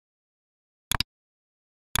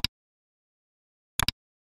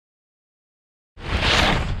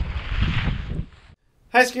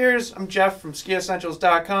Hi skiers, I'm Jeff from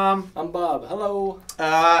Skiessentials.com. I'm Bob. Hello.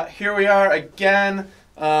 Here we are again,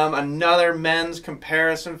 another men's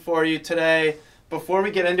comparison for you today. Before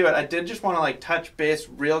we get into it, I did just want to touch base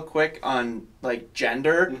real quick on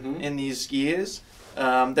gender in these skis.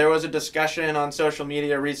 There was a discussion on social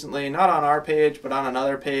media recently, not on our page, but on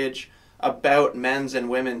another page, about men's and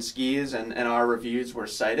women's skis, and our reviews were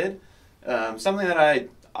cited. Something that I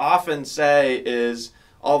often say is,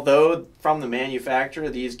 although from the manufacturer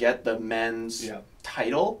these get the men's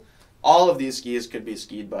title, all of these skis could be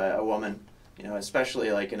skied by a woman, especially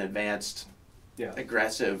an advanced,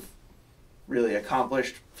 aggressive, really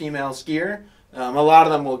accomplished female skier. A lot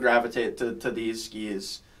of them will gravitate to these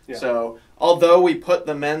skis. Yeah. So although we put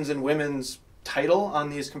the men's and women's title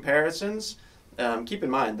on these comparisons, keep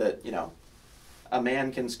in mind that, a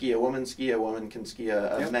man can ski, a woman can ski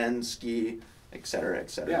a men's ski, etc.,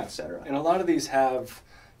 etc., etc. And a lot of these have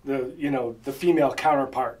the female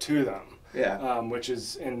counterpart to them. Yeah. Which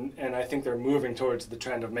is, and I think they're moving towards the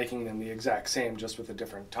trend of making them the exact same, just with a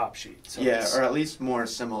different top sheet. So yeah, or at least more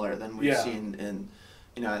similar than we've seen in,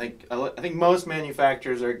 I think most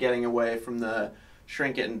manufacturers are getting away from the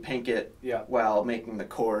shrink it and pink it while making the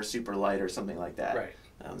core super light or something like that. Right.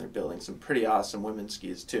 They're building some pretty awesome women's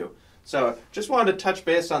skis too. So just wanted to touch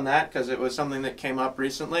base on that because it was something that came up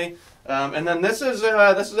recently. And then this is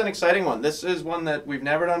an exciting one. This is one that we've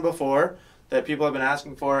never done before, that people have been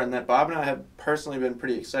asking for, and that Bob and I have personally been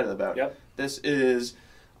pretty excited about. Yep. This is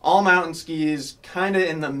all mountain skis, kind of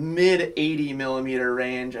in the mid-80 millimeter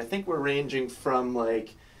range. I think we're ranging from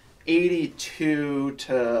 82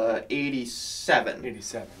 to 87.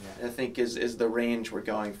 87, yeah. I think is the range we're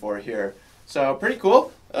going for here. So pretty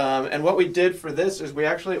cool. And what we did for this is we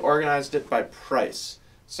actually organized it by price.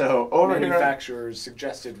 So over manufacturer's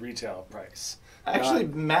suggested retail price. Actually,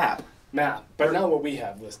 map, but not what we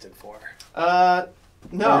have listed for.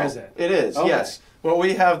 No, or is it? It is. Okay. Yes, what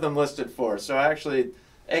we have them listed for. So I actually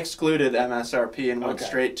excluded MSRP and went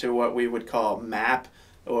straight to what we would call MAP,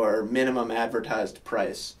 or minimum advertised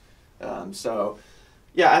price. So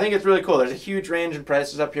yeah, I think it's really cool. There's a huge range in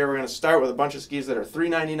prices up here. We're going to start with a bunch of skis that are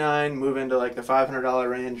 $399, move into the $500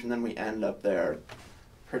 range, and then we end up there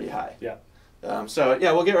pretty high. Yeah. So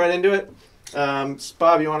yeah, we'll get right into it.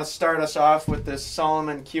 Bob, you want to start us off with this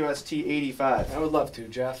Salomon QST 85? I would love to,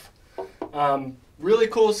 Jeff. Really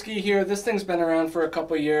cool ski here. This thing's been around for a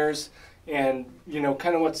couple years, and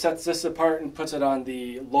kind of what sets this apart and puts it on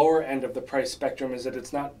the lower end of the price spectrum is that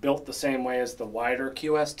it's not built the same way as the wider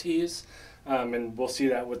QSTs, and we'll see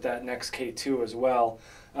that with that next K2 as well.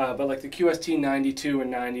 But the QST 92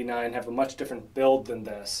 and 99 have a much different build than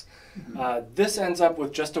this. This ends up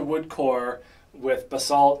with just a wood core with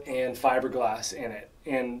basalt and fiberglass in it.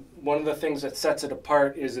 And one of the things that sets it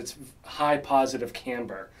apart is its high positive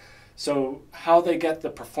camber. So how they get the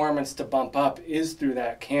performance to bump up is through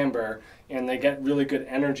that camber, and they get really good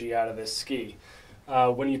energy out of this ski.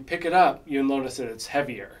 When you pick it up, you'll notice that it's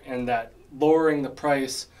heavier, and that lowering the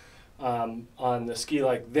price on the ski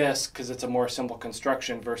like this, because it's a more simple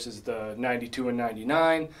construction versus the 92 and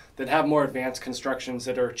 99 that have more advanced constructions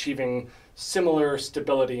that are achieving similar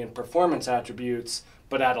stability and performance attributes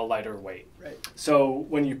but at a lighter weight. Right. So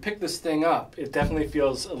when you pick this thing up, it definitely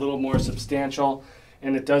feels a little more substantial,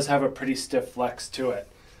 and it does have a pretty stiff flex to it.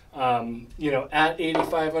 At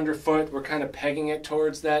 8,500 foot, we're kind of pegging it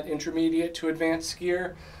towards that intermediate to advanced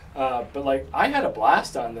skier. But I had a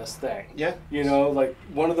blast on this thing. Yeah.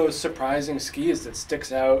 One of those surprising skis that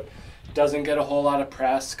sticks out, doesn't get a whole lot of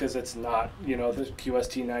press because it's not, the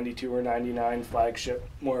QST 92 or 99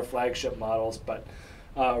 more flagship models, but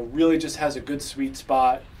really just has a good sweet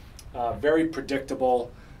spot, very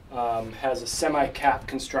predictable, has a semi-cap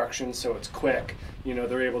construction, so it's quick.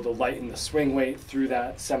 They're able to lighten the swing weight through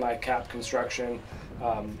that semi-cap construction,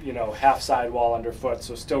 half sidewall underfoot,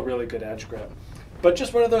 so still really good edge grip. But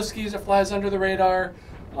just one of those skis that flies under the radar.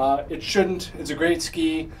 It shouldn't. It's a great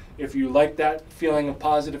ski. If you like that feeling of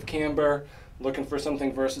positive camber, looking for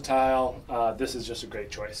something versatile, this is just a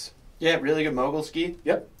great choice. Yeah, really good mogul ski.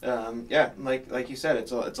 Yep. Yeah, like you said,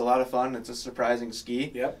 it's a lot of fun. It's a surprising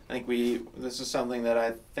ski. Yep. I think this is something that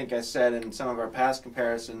I think I said in some of our past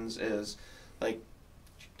comparisons is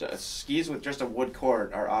skis with just a wood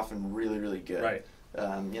core are often really, really good. Right.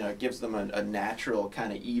 It gives them a natural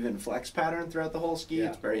kind of even flex pattern throughout the whole ski. Yeah.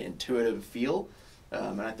 It's very intuitive feel.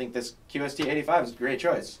 And I think this QST 85 is a great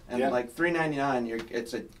choice. And $399,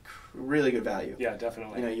 it's a really good value. Yeah,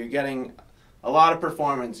 definitely. You're getting a lot of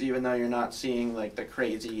performance, even though you're not seeing the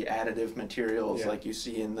crazy additive materials like you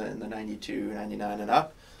see in the 92, 99 and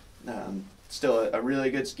up. Still a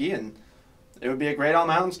really good ski, and it would be a great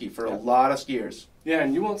all-mountain ski for a lot of skiers. Yeah,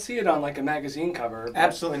 and you won't see it on like a magazine cover.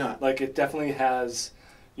 Absolutely not. Like it definitely has,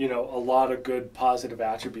 you know, a lot of good positive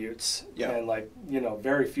attributes and like, you know,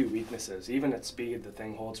 very few weaknesses. Even at speed, the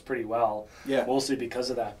thing holds pretty well. Yeah. Mostly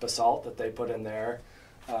because of that basalt that they put in there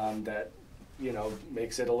that, you know,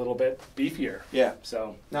 makes it a little bit beefier. Yeah.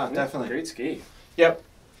 So, no, definitely. Great ski. Yep.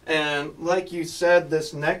 And like you said,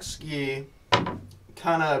 this next ski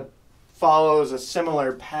kind of follows a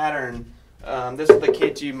similar pattern. This is the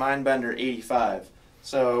K2 Mindbender 85.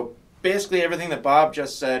 So basically everything that Bob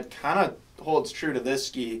just said kind of holds true to this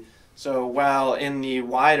ski. So while in the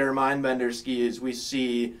wider Mindbender skis we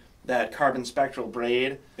see that carbon spectral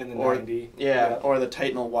braid in the 90, or the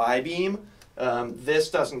Titanal Y-beam, this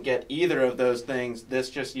doesn't get either of those things. This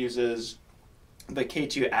just uses the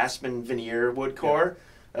K2 Aspen veneer wood core,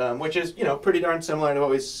 which is, you know, pretty darn similar to what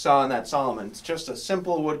we saw in that Salomon. It's just a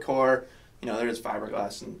simple wood core. You know, there's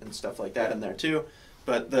fiberglass and stuff like that in there too.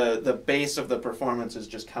 But the base of the performance is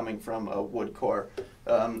just coming from a wood core.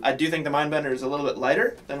 I do think the Mindbender is a little bit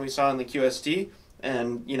lighter than we saw in the QST.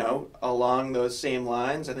 And, you know, along those same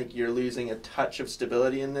lines, I think you're losing a touch of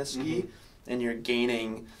stability in this ski. And you're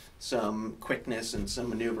gaining some quickness and some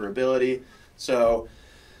maneuverability. So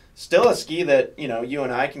still a ski that, you know, you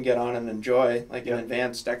and I can get on and enjoy, like an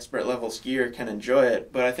advanced expert level skier can enjoy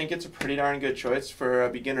it. But I think it's a pretty darn good choice for a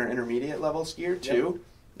beginner intermediate level skier too.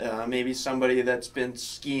 Maybe somebody that's been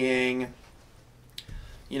skiing,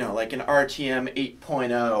 you know, like an RTM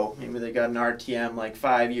 8.0. Maybe they got an RTM like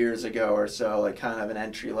 5 years ago or so, like kind of an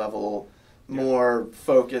entry level, more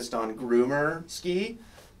focused on groomer ski.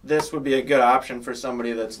 This would be a good option for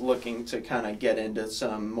somebody that's looking to kind of get into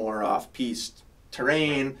some more off-piste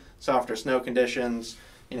terrain, softer snow conditions.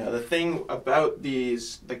 You know, the thing about the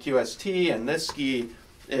QST and this ski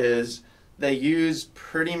is they use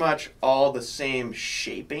pretty much all the same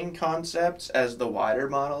shaping concepts as the wider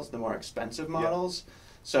models, the more expensive models.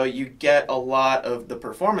 So you get a lot of the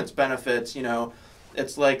performance benefits. You know,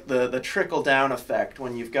 it's like the trickle-down effect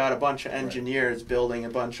when you've got a bunch of engineers building a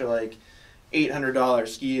bunch of like $800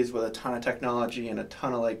 skis with a ton of technology and a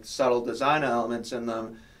ton of like subtle design elements in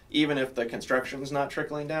them. Even if the construction's not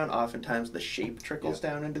trickling down, oftentimes the shape trickles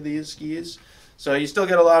down into these skis. So you still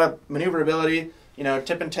get a lot of maneuverability. You know,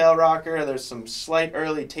 tip and tail rocker, there's some slight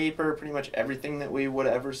early taper. Pretty much everything that we would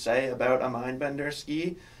ever say about a Mindbender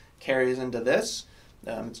ski carries into this.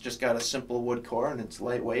 It's just got a simple wood core and it's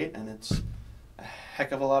lightweight and it's a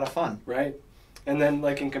heck of a lot of fun. Right. And then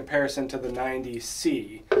like in comparison to the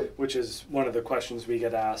 90C, which is one of the questions we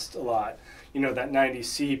get asked a lot, you know, that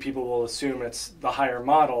 90C, people will assume it's the higher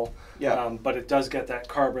model, but it does get that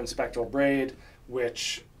carbon spectral braid,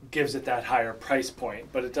 which gives it that higher price point,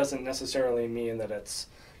 but it doesn't necessarily mean that it's,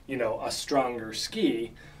 you know, a stronger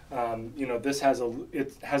ski. You know, this has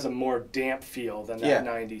a more damp feel than that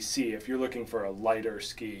 90C. If you're looking for a lighter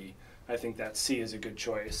ski, I think that C is a good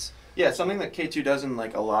choice. Yeah, something that K2 does in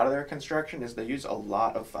like a lot of their construction is they use a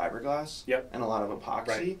lot of fiberglass and a lot of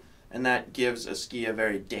epoxy, and that gives a ski a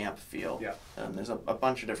very damp feel. There's a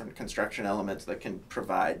bunch of different construction elements that can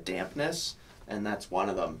provide dampness, and that's one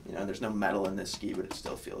of them. You know, there's no metal in this ski, but it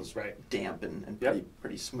still feels damp and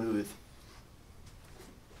pretty smooth.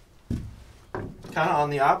 Kind of on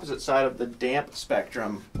the opposite side of the damp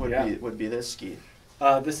spectrum would be this ski.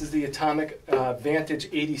 This is the Atomic Vantage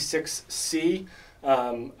 86C.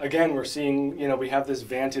 Again, we're seeing, you know, we have this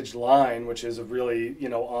Vantage line, which is a really, you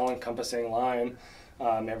know, all-encompassing line.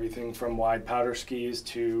 Everything from wide powder skis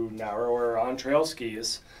to narrower on-trail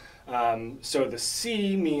skis. So the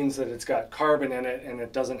C means that it's got carbon in it and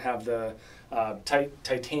it doesn't have the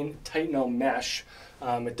Titanal mesh.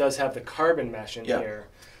 It does have the carbon mesh in here.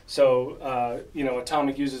 So, you know,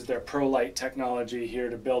 Atomic uses their ProLite technology here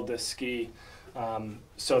to build this ski.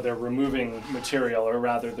 So they're removing material, or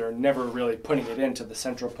rather they're never really putting it into the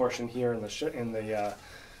central portion here in the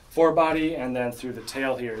forebody, and then through the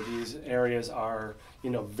tail here. These areas are, you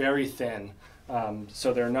know, very thin.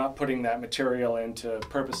 So they're not putting that material in to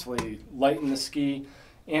purposefully lighten the ski,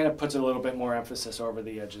 and it puts a little bit more emphasis over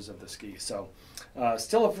the edges of the ski. So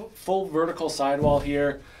still a full vertical sidewall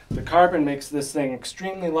here. The carbon makes this thing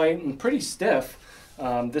extremely light and pretty stiff.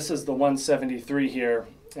 This is the 173 here,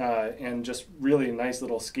 and just really nice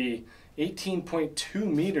little ski. 18.2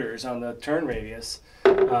 meters on the turn radius.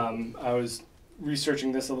 I was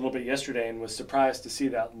researching this a little bit yesterday and was surprised to see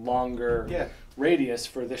that longer radius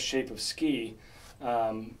for this shape of ski.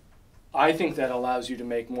 I think that allows you to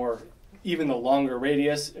make more, even the longer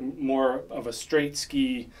radius, more of a straight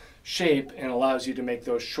ski shape, and allows you to make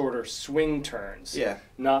those shorter swing turns.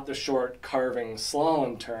 Not the short carving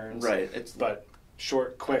slalom turns. But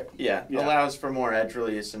short, quick. Allows for more edge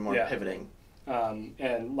release and more pivoting.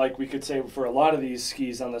 And like we could say for a lot of these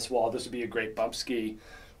skis on this wall, this would be a great bump ski.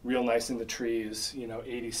 Real nice in the trees, you know,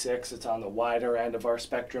 86. It's on the wider end of our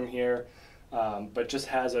spectrum here, but just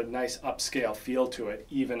has a nice upscale feel to it,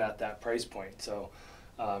 even at that price point. So,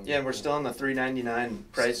 yeah, we're still in the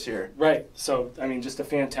 $399 price here. Right. So, I mean, just a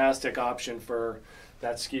fantastic option for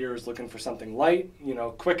that skier who's looking for something light, you know,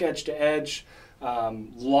 quick edge to edge,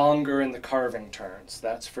 longer in the carving turns,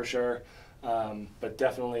 that's for sure. But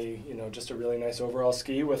definitely, you know, just a really nice overall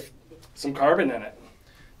ski with some carbon in it.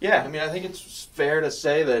 Yeah, I mean, I think it's fair to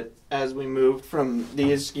say that as we moved from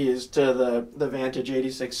these skis to the Vantage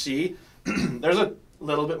 86C, there's a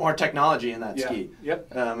little bit more technology in that ski. Yep.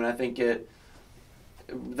 And I think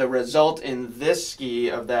the result in this ski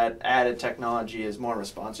of that added technology is more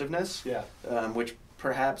responsiveness. Yeah. Which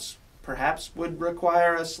perhaps would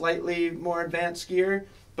require a slightly more advanced skier,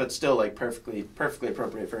 but still like perfectly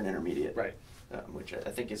appropriate for an intermediate. Right. Which I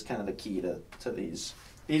think is kind of the key to these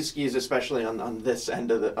skis, especially on this end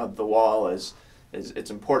of the wall, is it's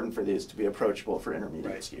important for these to be approachable for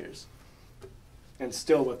intermediate skiers. And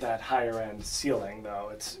still with that higher end ceiling, though,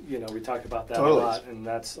 it's, you know, we talk about that Totally. a lot, and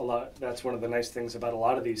that's one of the nice things about a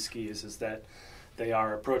lot of these skis is that they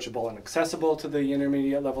are approachable and accessible to the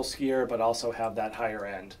intermediate level skier, but also have that higher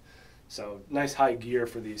end. So nice high gear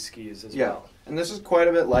for these skis as well. And this is quite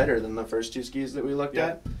a bit lighter than the first two skis that we looked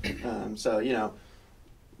at. So, you know,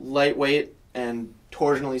 lightweight and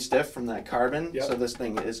torsionally stiff from that carbon. So this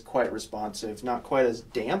thing is quite responsive, not quite as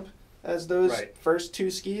damp as those first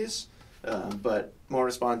two skis, but more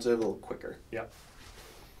responsive, a little quicker.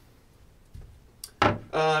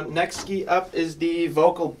 Next ski up is the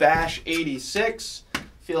Volkl Bash 86.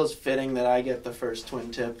 Feels fitting that I get the first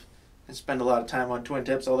twin tip. I spend a lot of time on twin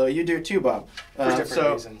tips, although you do too, Bob. For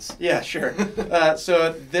different reasons. Yeah, sure.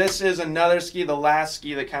 So this is another ski, the last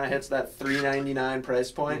ski that kind of hits that $399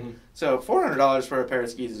 price point. So $400 for a pair of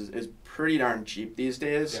skis is pretty darn cheap these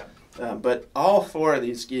days. But all four of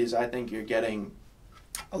these skis, I think you're getting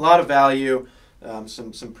a lot of value,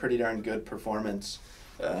 some pretty darn good performance.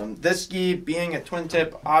 This ski being a twin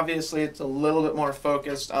tip, obviously it's a little bit more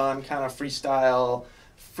focused on kind of freestyle,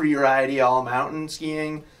 free-ridey, all-mountain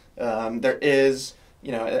skiing. There is,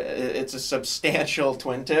 you know, it's a substantial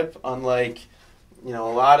twin tip, unlike, you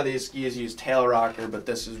know, a lot of these skis use tail rocker, but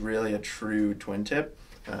this is really a true twin tip,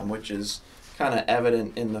 which is kind of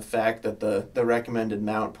evident in the fact that the recommended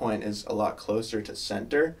mount point is a lot closer to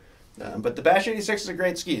center. But the Bash 86 is a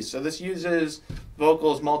great ski. So this uses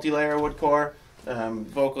Volkl's multi-layer wood core.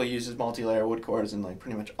 Volkl uses multi-layer wood cores in like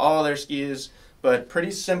pretty much all their skis, but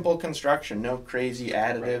pretty simple construction, no crazy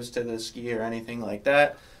additives to the ski or anything like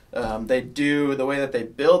that. The way that they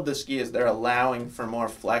build the ski is they're allowing for more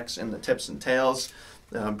flex in the tips and tails.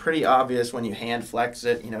 Pretty obvious when you hand flex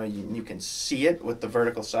it, you know, you can see it with the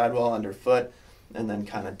vertical sidewall underfoot and then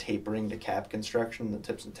kind of tapering to cap construction in the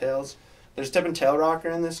tips and tails. There's tip and tail rocker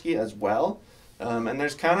in this ski as well. And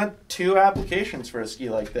there's kind of two applications for a ski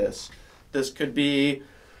like this. This could be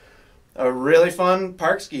a really fun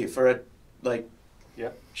park ski for a, like,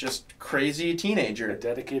 just crazy teenager. A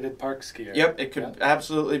dedicated park skier. Yep, it could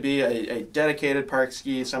absolutely be a dedicated park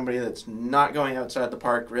ski, somebody that's not going outside the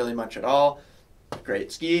park really much at all.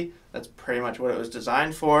 Great ski. That's pretty much what it was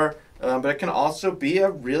designed for. But it can also be a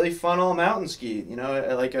really fun all-mountain ski, you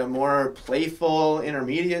know, like a more playful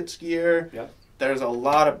intermediate skier. There's a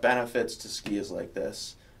lot of benefits to skis like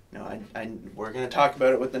this. You know, we're going to talk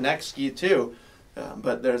about it with the next ski too,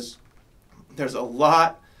 but there's a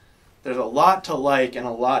lot to like and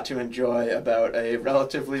a lot to enjoy about a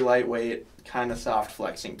relatively lightweight, kind of soft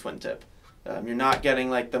flexing twin tip. You're not getting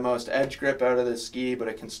like the most edge grip out of this ski, but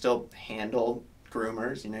it can still handle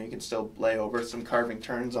groomers. You know, you can still lay over some carving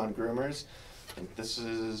turns on groomers. I think this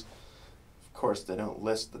is, of course, they don't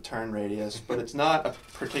list the turn radius, but it's not a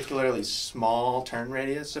particularly small turn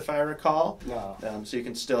radius, if I recall. No. So you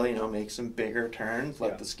can still, you know, make some bigger turns,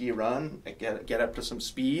 let the ski run, get up to some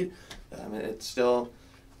speed. It's a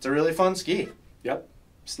really fun ski. Yep.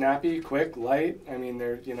 Snappy, quick, light. I mean,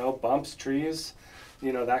 there, you know, bumps, trees,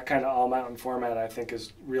 you know, that kind of all-mountain format, I think,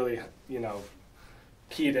 is really, you know,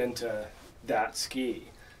 keyed into that ski.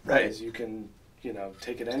 Right. Because you can, you know,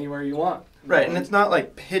 take it anywhere you want. Right, and it's not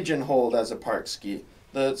like pigeonholed as a park ski.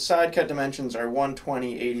 The side cut dimensions are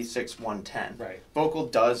 120, 86, 110. Right.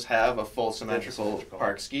 Volkl does have a full symmetrical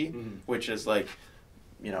park ski, which is like,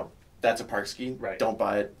 you know, that's a park ski. Right. Don't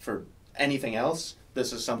buy it for anything else.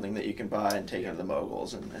 This is something that you can buy and take into the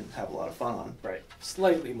moguls and have a lot of fun on. Right.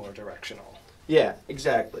 Slightly more directional. Yeah,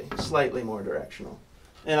 exactly. Slightly more directional.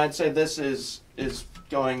 And I'd say this is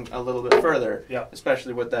going a little bit further,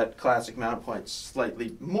 especially with that classic mount point,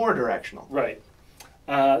 slightly more directional. Right.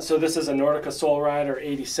 So this is a Nordica Soul Rider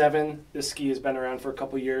 87. This ski has been around for a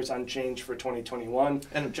couple years, unchanged for 2021.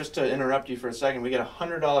 And just to interrupt you for a second, we get a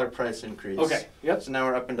 $100 price increase. Okay, yep. So now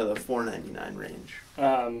we're up into the $499 range.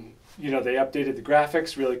 You know, they updated the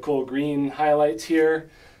graphics, really cool green highlights here.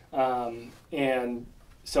 And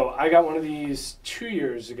so I got one of these 2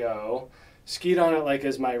 years ago, skied on it like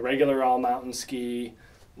as my regular all-mountain ski,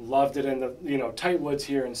 loved it in the, you know, tight woods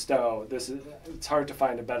here in Stowe. It's hard to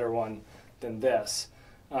find a better one than this.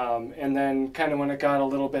 And then kind of when it got a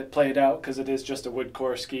little bit played out, because it is just a wood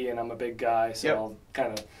core ski and I'm a big guy, so I'll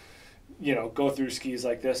kind of, you know, go through skis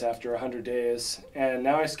like this after 100 days. And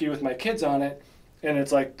now I ski with my kids on it, and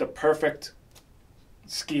it's like the perfect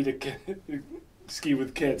ski to ski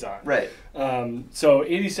with kids on. Right. So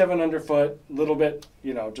 87 underfoot, a little bit,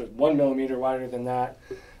 you know, just 1 millimeter wider than that.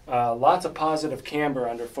 Lots of positive camber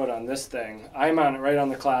underfoot on this thing. I'm on it right on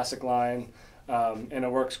the classic line, and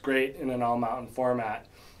it works great in an all-mountain format.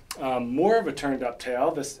 More of a turned-up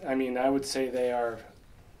tail. I mean, I would say they are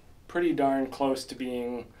pretty darn close to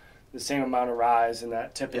being the same amount of rise in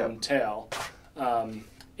that tip and tail.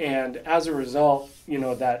 And as a result, you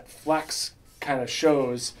know, that flex kind of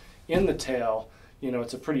shows in the tail. You know,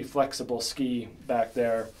 it's a pretty flexible ski back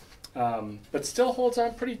there, but still holds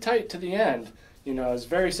on pretty tight to the end. You know, I was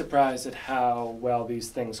very surprised at how well these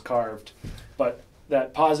things carved. But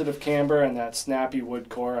that positive camber and that snappy wood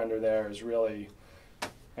core under there is really,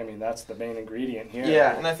 I mean, that's the main ingredient here.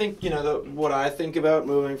 Yeah, and I think, you know, what I think about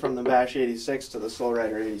moving from the Bash 86 to the Soul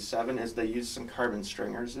Rider 87 is they use some carbon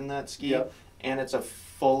stringers in that ski, and it's a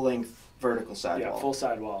full-length vertical sidewall. Yeah, full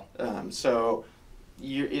sidewall. So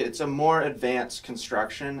it's a more advanced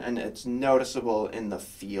construction, and it's noticeable in the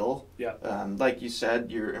feel. Yeah. Like you said,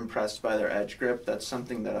 you're impressed by their edge grip. That's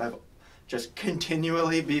something that I've just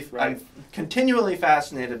I'm continually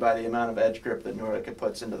fascinated by the amount of edge grip that Nordica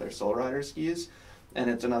puts into their Soul Rider skis, and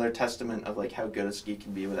it's another testament of like how good a ski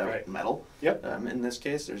can be without metal. Yep. In this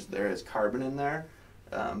case, there is carbon in there,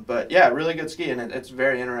 but yeah, really good ski, and it's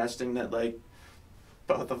very interesting that like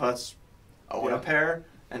both of us own a pair,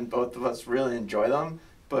 and both of us really enjoy them,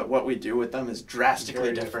 but what we do with them is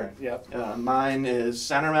drastically different. Yep. Mine is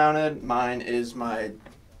center mounted. Mine is my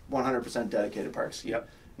 100% dedicated park ski. Yep.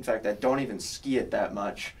 In fact, I don't even ski it that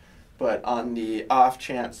much, but on the off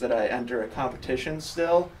chance that I enter a competition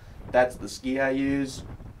still, that's the ski I use.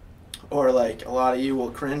 Or like a lot of you will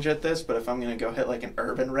cringe at this, but if I'm going to go hit like an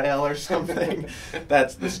urban rail or something,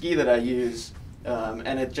 that's the ski that I use.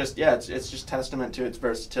 And it just, it's just testament to its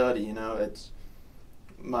versatility. You know, it's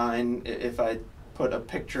mine. If I put a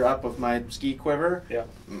picture up of my ski quiver,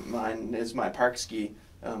 mine is my park ski.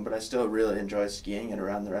 But I still really enjoy skiing it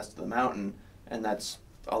around the rest of the mountain, and that's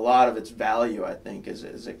a lot of its value. I think is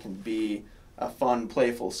it can be a fun,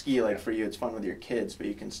 playful ski. Like for you, it's fun with your kids, but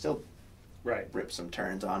you can still rip some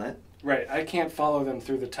turns on it. Right. I can't follow them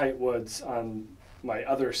through the tight woods on my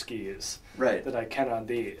other skis that I can on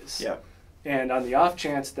these. Yeah. And on the off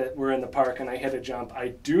chance that we're in the park and I hit a jump, I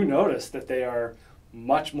do notice that they are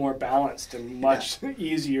much more balanced and much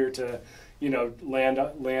easier to, you know, land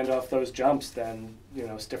off those jumps than, you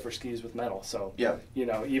know, stiffer skis with metal. So, you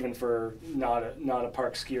know, even for not a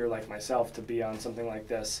park skier like myself to be on something like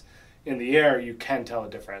this in the air, you can tell a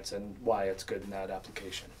difference and why it's good in that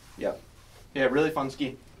application. Yeah, really fun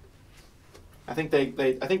ski. I think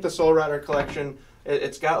I think the Soul Rider collection,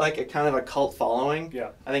 it's got like a kind of a cult following.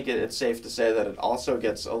 Yeah. I think it's safe to say that it also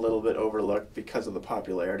gets a little bit overlooked because of the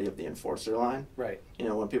popularity of the Enforcer line. Right. You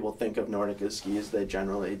know, when people think of Nordica skis, they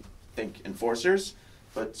generally think Enforcers,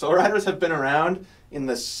 but Soul Riders have been around in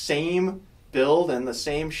the same build and the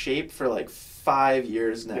same shape for like 5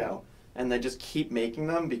 years now, and they just keep making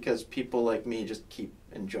them because people like me just keep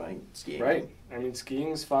enjoying skiing. Right. I mean,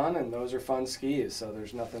 skiing's fun, and those are fun skis, so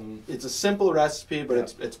there's nothing... It's a simple recipe,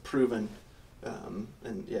 but it's proven,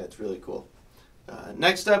 and yeah, it's really cool.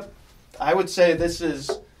 Next up, I would say this is...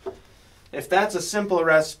 If that's a simple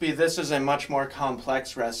recipe, this is a much more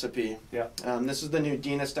complex recipe. Yeah. This is the new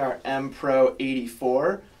Dynastar M-Pro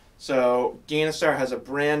 84. So Dynastar has a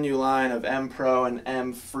brand new line of M-Pro and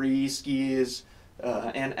M-Free skis,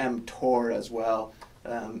 and M-Tour as well.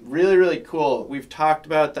 Really, really cool. We've talked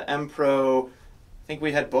about the M-Pro. I think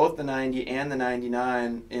we had both the 90 and the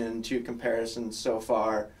 99 in 2 comparisons so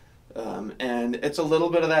far. And it's a little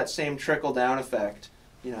bit of that same trickle-down effect.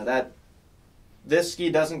 You know, this ski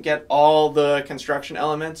doesn't get all the construction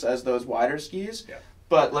elements as those wider skis,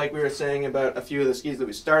 but like we were saying about a few of the skis that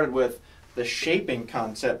we started with, the shaping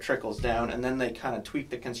concept trickles down, and then they kind of tweak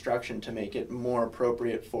the construction to make it more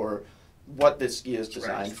appropriate for what this ski is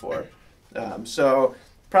designed for. So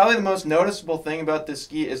probably the most noticeable thing about this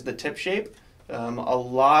ski is the tip shape. A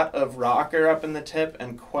lot of rocker up in the tip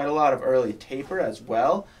and quite a lot of early taper as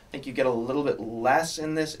well. I think you get a little bit less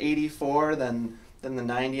in this 84 than the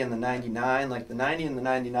 90 and the 99. Like the 90 and the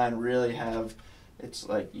 99 really have, it's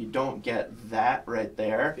like you don't get that right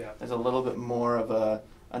there. Yeah. There's a little bit more of a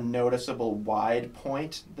noticeable wide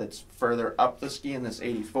point that's further up the ski in this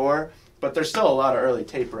 84. But there's still a lot of early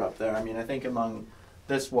taper up there. I mean, I think among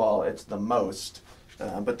this wall it's the most.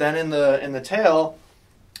 But then in the tail,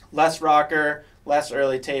 less rocker, less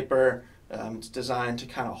early taper. It's designed to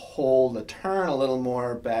kind of hold the turn a little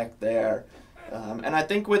more back there. And I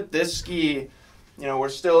think with this ski, you know, we're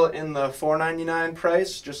still in the $499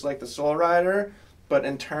 price, just like the Soul Rider. But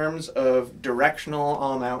in terms of directional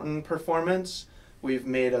all-mountain performance, we've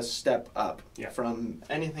made a step up from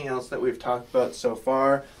anything else that we've talked about so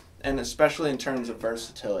far, and especially in terms of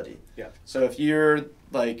versatility. Yeah. So if you're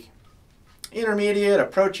like intermediate,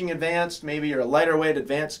 approaching advanced, maybe you're a lighter weight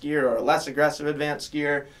advanced skier or a less aggressive advanced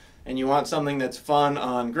skier, and you want something that's fun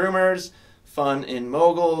on groomers, fun in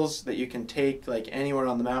moguls, that you can take like anywhere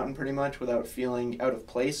on the mountain pretty much without feeling out of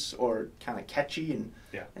place or kind of catchy and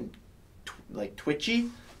like twitchy,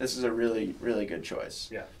 this is a really, really good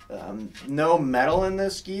choice. Yeah. No metal in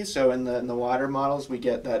this ski, so in the water models we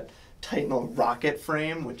get that Titanal rocket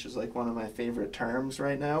frame, which is like one of my favorite terms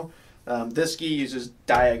right now. This ski uses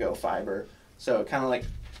Diago fiber, so kind of like,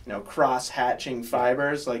 you know, cross-hatching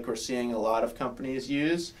fibers like we're seeing a lot of companies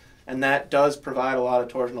use, and that does provide a lot of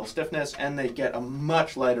torsional stiffness, and they get a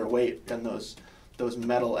much lighter weight than those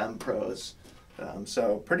metal M-Pros.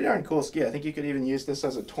 So pretty darn cool ski. I think you could even use this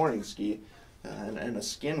as a touring ski, and a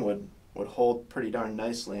skin would hold pretty darn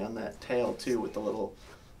nicely on that tail too, with the little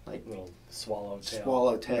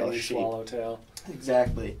swallowtail shape. Swallowtail.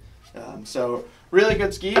 Exactly. So really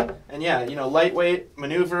good ski, and yeah, you know, lightweight,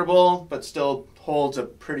 maneuverable, but still holds a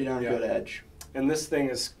pretty darn good edge. And this thing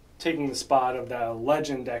is taking the spot of the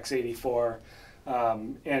Legend X84,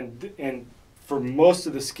 and for most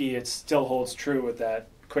of the ski, it still holds true with that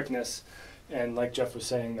quickness. And like Jeff was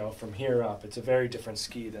saying, though, from here up, it's a very different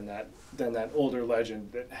ski than that older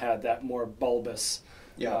Legend that had that more bulbous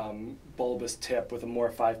tip with a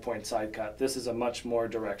more 5-point side cut. This is a much more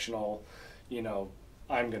directional, you know,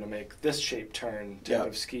 I'm going to make this shape turn type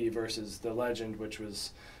of ski versus the Legend, which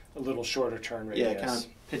was a little shorter turn radius. Yeah, kind of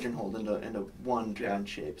pigeonholed into one turn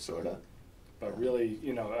shape, sort of. But really,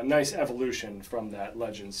 you know, a nice evolution from that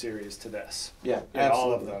Legend series to this. Yeah, and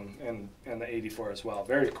all of them, and the 84 as well.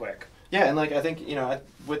 Very quick. Yeah, and like I think, you know,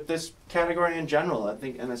 with this category in general, I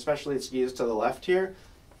think, and especially skis to the left here,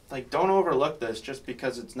 like don't overlook this just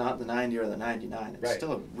because it's not the 90 or the 99. It's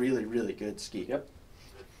still a really, really good ski. Yep.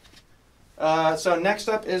 So next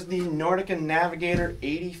up is the Nordica Navigator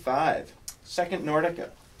 85, second Nordica.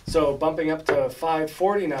 So bumping up to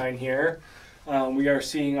 $549 here, we are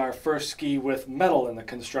seeing our first ski with metal in the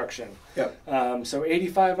construction. Yep. So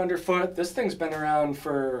 85 underfoot. This thing's been around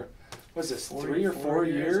for, what's this, 3 or 4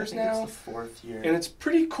 years now? It's the fourth year. And it's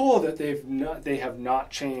pretty cool that they have not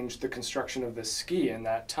changed the construction of this ski in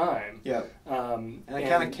that time. Yeah. And it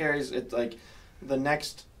kind of carries it, like the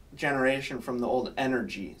next generation from the old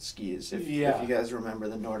Energy skis. If you guys remember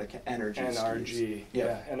the Nordica Energy NRG. skis.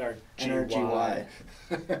 Yeah, NRGY.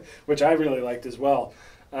 Which I really liked as well.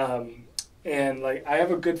 And like I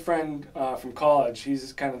have a good friend from college.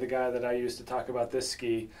 He's kind of the guy that I used to talk about this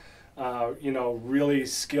ski. You know, really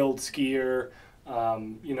skilled skier,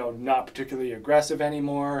 you know, not particularly aggressive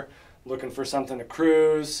anymore, looking for something to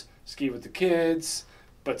cruise, ski with the kids,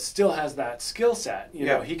 but still has that skill set. You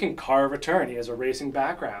know, he can carve a turn. He has a racing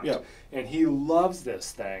background, and he loves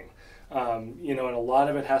this thing. You know, and a lot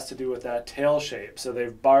of it has to do with that tail shape. So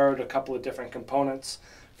they've borrowed a couple of different components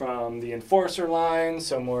from the Enforcer line,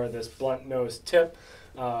 so more of this blunt nose tip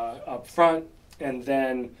up front, and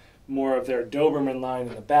then more of their Doberman line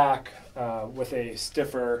in the back with a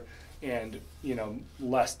stiffer and, you know,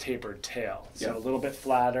 less tapered tail. So a little bit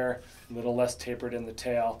flatter, a little less tapered in the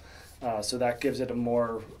tail. So that gives it a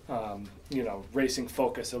more, you know, racing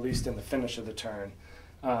focus, at least in the finish of the turn.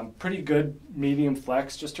 Pretty good medium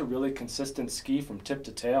flex, just a really consistent ski from tip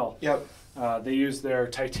to tail. Yep. They use their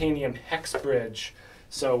titanium hex bridge.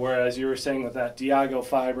 So whereas you were saying with that Diago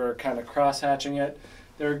fiber kind of cross-hatching it,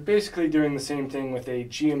 they're basically doing the same thing with a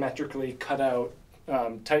geometrically cut out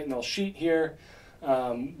Titanal sheet here,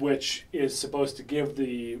 which is supposed to give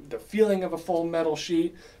the feeling of a full metal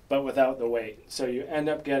sheet, but without the weight. So you end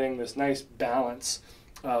up getting this nice balance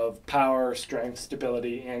of power, strength,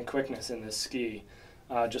 stability, and quickness in this ski.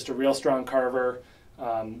 Just a real strong carver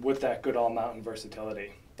with that good all-mountain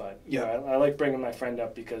versatility. But you know, I like bringing my friend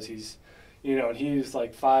up because he's, you know, and he's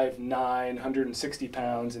like 5'9", 160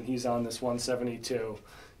 pounds, and he's on this 172.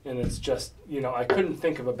 and it's just, you know, I couldn't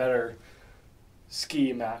think of a better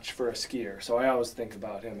ski match for a skier. So I always think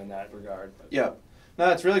about him in that regard. But. Yeah. No,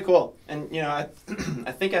 it's really cool. And, you know,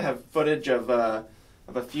 I think I have footage of a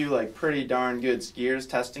few, like, pretty darn good skiers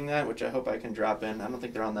testing that, which I hope I can drop in. I don't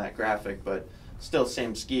think they're on that graphic, but still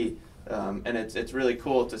same ski. And it's really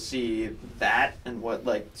cool to see that and what,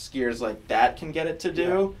 like, skiers like that can get it to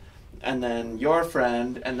do. Yeah. And then your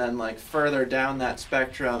friend, and then, like, further down that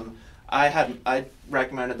spectrum, I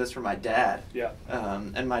recommended this for my dad. Yeah.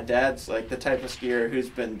 And my dad's, like, the type of skier who's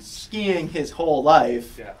been skiing his whole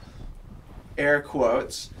life. Yeah. Air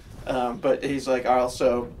quotes. But he's, like,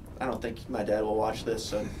 also, I don't think my dad will watch this,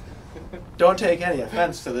 so don't take any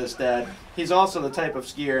offense to this, Dad. He's also the type of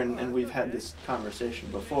skier, and we've had this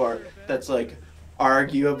conversation before, that's, like,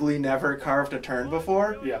 arguably never carved a turn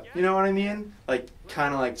before. Yeah. You know what I mean? Like,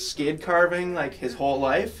 kind of like skid carving, like, his whole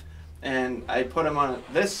life. And I put him on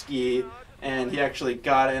this ski, and he actually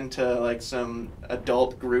got into, like, some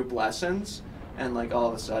adult group lessons, and, like, all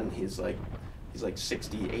of a sudden he's like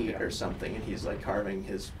 68 or something, and he's, like, carving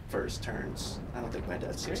his first turns. I don't think my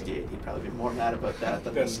dad's 68. He'd probably be more mad about that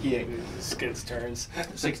than the skiing. Skids turns.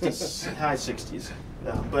 60s, high 60s.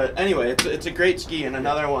 But anyway, it's a great ski, and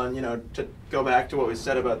another one, you know, to go back to what we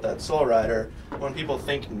said about that Soul Rider, when people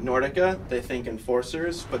think Nordica, they think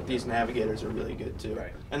Enforcers, but these Navigators are really good too.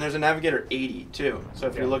 Right. And there's a Navigator 80 too, so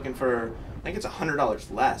if you're looking for, I think it's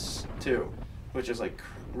 $100 less too, which is, like,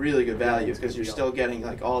 really good value, because you're still getting,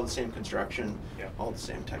 like, all the same construction, all the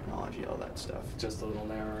same technology, all that stuff. Just a little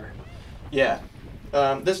narrower. Yeah.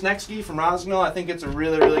 This next ski from Rossignol, I think it's a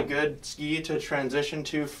really, really good ski to transition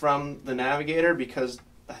to from the Navigator, because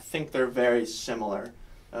I think they're very similar.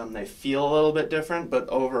 They feel a little bit different, but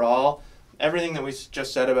overall, everything that we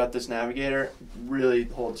just said about this Navigator really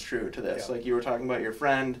holds true to this. Yeah. Like you were talking about your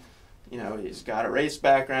friend, you know, he's got a race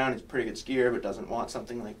background, he's a pretty good skier, but doesn't want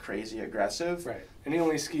something, like, crazy aggressive. Right. And he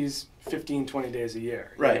only skis 15, 20 days a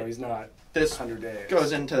year. Right. You know, he's not this 100 days.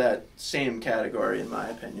 Goes into that same category, in my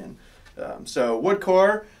opinion. So wood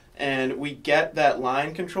core, and we get that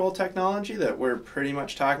line control technology that we're pretty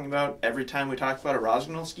much talking about every time we talk about a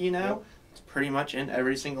Rossignol ski now. Yep. It's pretty much in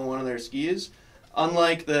every single one of their skis.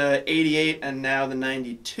 Unlike the 88 and now the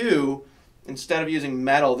 92, instead of using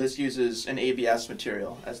metal, this uses an ABS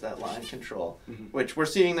material as that line control, which we're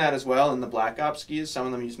seeing that as well in the Black Ops skis. Some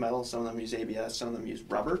of them use metal, some of them use ABS, some of them use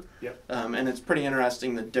rubber. Yep. And it's pretty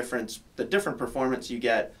interesting the different performance you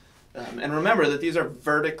get. And remember that these are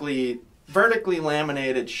vertically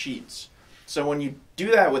laminated sheets. So when you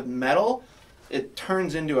do that with metal, it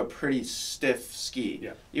turns into a pretty stiff ski.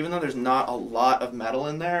 Yeah. Even though there's not a lot of metal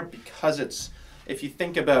in there, because it's, if you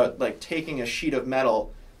think about, like, taking a sheet of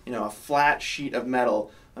metal, you know, a flat sheet of metal,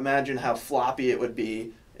 imagine how floppy it would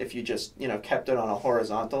be if you just, you know, kept it on a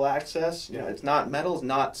horizontal axis. You know, it's not, metal's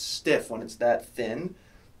not stiff when it's that thin,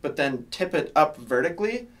 but then tip it up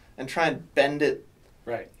vertically and try and bend it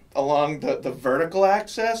along the vertical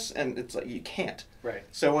axis, and it's like, you can't. Right.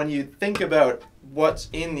 So when you think about what's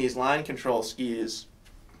in these line control skis,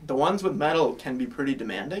 the ones with metal can be pretty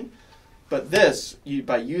demanding, but this,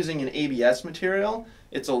 by using an ABS material,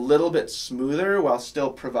 it's a little bit smoother while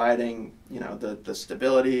still providing, you know, the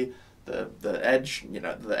stability, the edge, you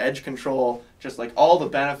know, the edge control, just like all the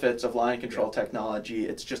benefits of line control technology.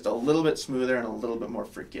 It's just a little bit smoother and a little bit more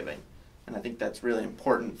forgiving. And I think that's really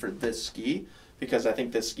important for this ski, because I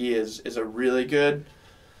think this ski is a really good,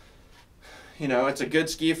 you know, it's a good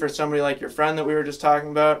ski for somebody like your friend that we were just talking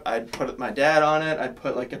about. I'd put my dad on it. I'd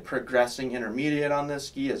put, like, a progressing intermediate on this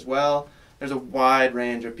ski as well. There's a wide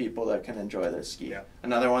range of people that can enjoy this ski. Yeah.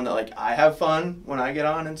 Another one that, like, I have fun when I get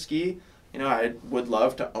on and ski. You know, I would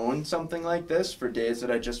love to own something like this for days that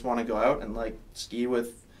I just want to go out and, like, ski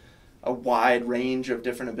with a wide range of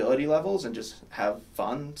different ability levels and just have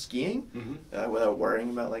fun skiing without worrying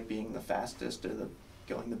about, like, being the fastest or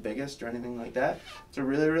going the biggest or anything like that. It's a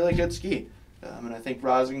really, really good ski. And I think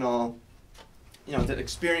Rossignol, you know, the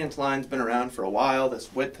Experience line's been around for a while.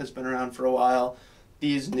 This width has been around for a while.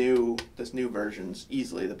 This new version's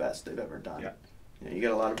easily the best they've ever done. Yeah. You know, you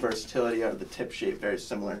get a lot of versatility out of the tip shape, very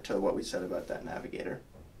similar to what we said about that Navigator.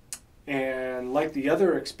 And like the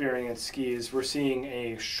other Experience skis, we're seeing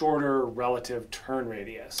a shorter relative turn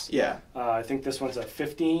radius. Yeah. I think this one's a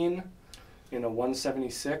 15 in a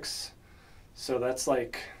 176. So that's,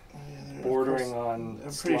 like, bordering on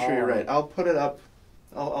I'm pretty sure you're right. I'll put it up.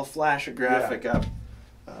 I'll flash a graphic up.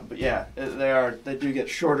 But yeah, they do get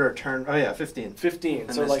shorter turn. Oh yeah, 15. 15.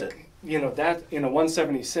 So, like, you know, that in a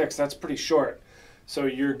 176, that's pretty short. So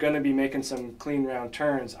you're going to be making some clean round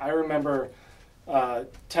turns. I remember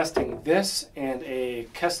testing this and a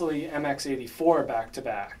Kastle MX-84 back to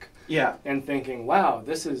back. Yeah. and thinking, wow,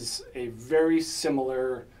 this is a very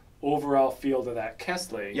similar overall feel to that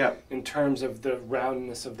Kastle in terms of the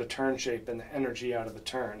roundness of the turn shape and the energy out of the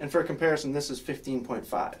turn. And for comparison, this is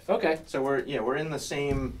 15.5. Okay. So we're in the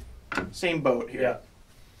same boat here.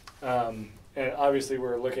 Yeah. And obviously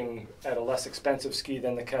we're looking at a less expensive ski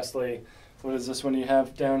than the Kastle. What is this one you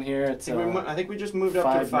have down here? It's I think we just moved up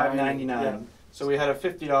to $599. Yeah. So we had a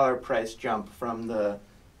 $50 price jump from the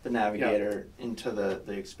Navigator into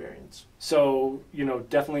the Experience. So,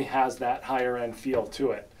 definitely has that higher end feel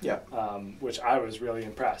to it. Yeah. Which I was really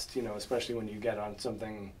impressed, especially when you get on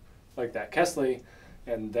something like that Kastle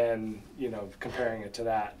and then, comparing it to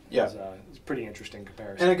that. Yeah. Is a pretty interesting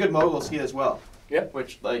comparison. And a good mogul ski as well. Yep.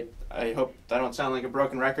 Which, I hope I don't sound like a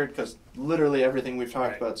broken record, because literally everything we've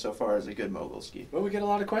talked about so far is a good mogul ski. Well, we get a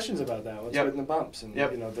lot of questions about that. What's good in the bumps? And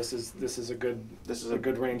this is a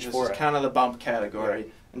good range for it. This is kind of the bump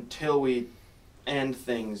category until we end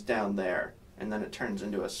things down there, and then it turns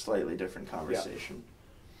into a slightly different conversation.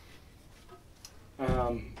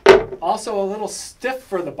 Also a little stiff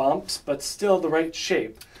for the bumps, but still the right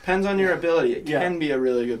shape. Depends on your ability. It can be a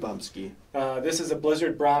really good bump ski. This is a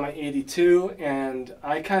Blizzard Brahma 82, and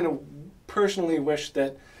I kind of personally wish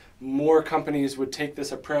that more companies would take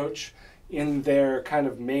this approach in their kind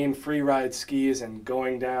of main freeride skis and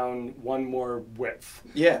going down one more width.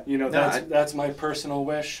 Yeah. That's my personal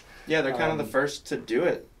wish. Yeah, they're kind of the first to do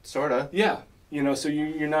it, sort of. Yeah. So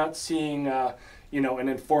you're not seeing, an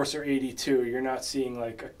Enforcer 82. You're not seeing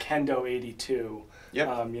like a Kendo 82.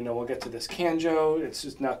 Yep. We'll get to this Kanjo. It's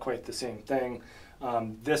just not quite the same thing.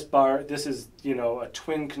 This is, a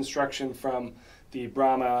twin construction from the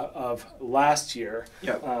Brahma of last year.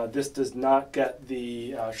 Yep. This does not get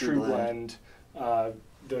the True Blend,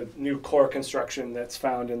 the new core construction that's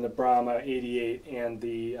found in the Brahma 88 and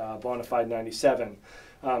the Bonafide 97.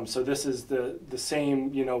 So this is the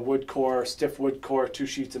same, wood core, stiff wood core, 2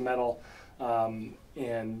 sheets of metal,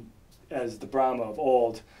 and as the Brahma of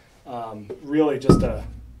old. Really just a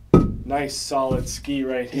nice solid ski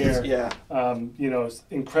right here. Yeah.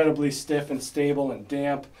 Incredibly stiff and stable and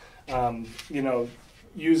damp.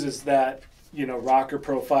 Uses that, rocker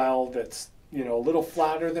profile that's, a little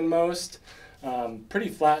flatter than most. Pretty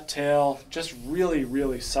flat tail, just really,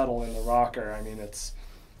 really subtle in the rocker. I mean, it's,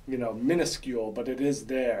 minuscule, but it is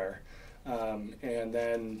there. And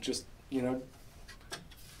then just,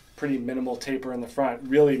 pretty minimal taper in the front,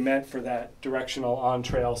 really meant for that directional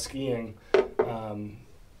on-trail skiing.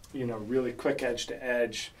 Really quick edge to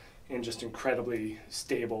edge and just incredibly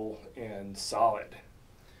stable and solid.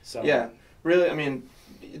 So yeah, really, I mean,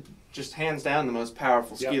 just hands down the most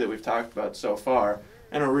powerful ski that we've talked about so far,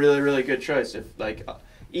 and a really, really good choice. If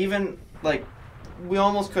we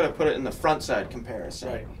almost could have put it in the front side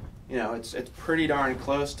comparison. Right. It's pretty darn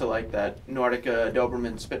close to like that Nordica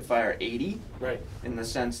Doberman Spitfire 80. Right. In the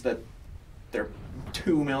sense that they're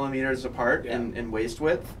 2 millimeters apart in waist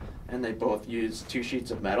width, and they both use 2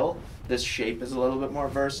 sheets of metal. This shape is a little bit more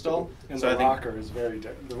versatile. And so the rocker is very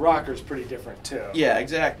different. The rocker is pretty different too. Yeah,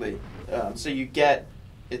 exactly. So you get,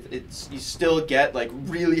 you still get like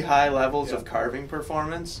really high levels of carving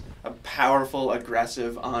performance, a powerful,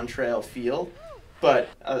 aggressive on-trail feel, but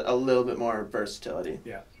a little bit more versatility.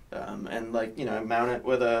 Yeah. And mount it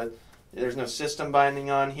with there's no system binding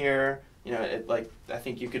on here. I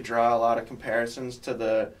think you could draw a lot of comparisons to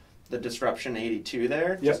the Disruption 82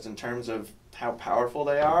 there, just in terms of how powerful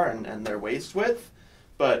they are and their waist width.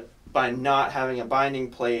 But by not having a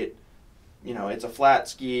binding plate, it's a flat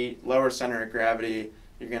ski, lower center of gravity,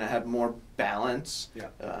 you're going to have more balance. Yeah.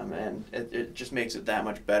 And it just makes it that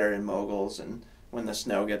much better in moguls, and when the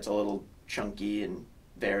snow gets a little chunky and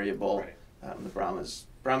variable, the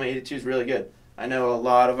Brahma 82 is really good. I know a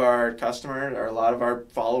lot of our customers, or a lot of our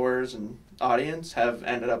followers and audience have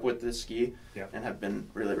ended up with this ski and have been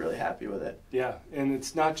really, really happy with it. Yeah, and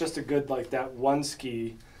it's not just a good, that one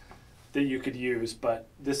ski that you could use, but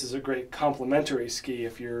this is a great complementary ski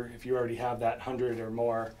if you already have that 100 or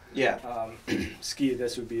more ski.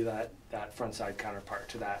 This would be that front side counterpart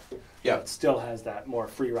to that. Yeah, it still has that more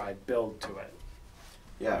free ride build to it.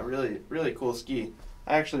 Yeah, really, really cool ski.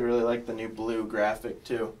 I actually really like the new blue graphic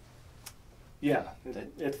too. Yeah,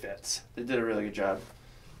 it fits. They did a really good job.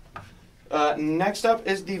 Next up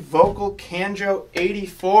is the Volkl Kanjo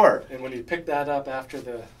 84. And when you pick that up after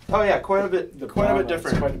the... Oh yeah, quite a bit different.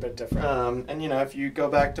 It's quite a bit different. And if you go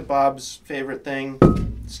back to Bob's favorite thing,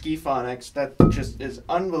 Skiessentials, that just is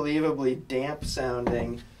unbelievably damp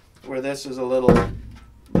sounding, where this is a little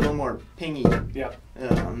more pingy. Yeah.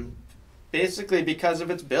 Basically because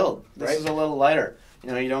of its build. This is a little lighter.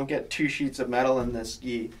 You don't get 2 sheets of metal in this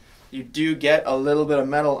ski. You do get a little bit of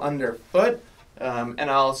metal underfoot, And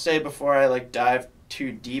I'll say before I like dive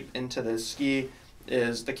too deep into this ski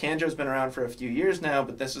is the Kanjo's been around for a few years now,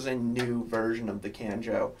 but this is a new version of the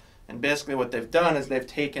Kanjo. And basically what they've done is they've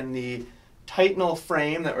taken the Titanal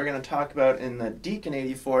frame that we're going to talk about in the Deacon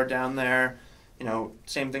 84 down there, you know,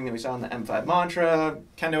 same thing that we saw in the M5 Mantra,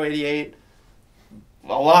 Kendo 88, a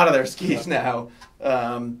lot of their skis now.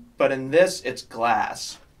 But in this, it's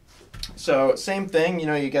glass. So same thing, you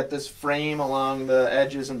know, you get this frame along the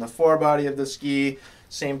edges and the forebody of the ski,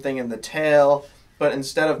 same thing in the tail, but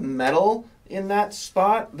instead of metal in that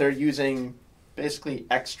spot, they're using basically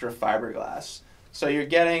extra fiberglass. So you're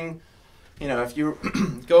getting, you know, if you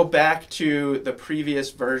go back to the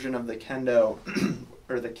previous version of the Kendo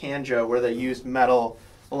or the Kanjo where they used metal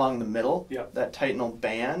along the middle, yep, that Titanal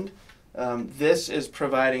band, this is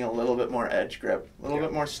providing a little bit more edge grip, a little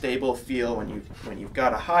bit more stable feel when you've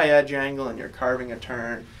got a high edge angle and you're carving a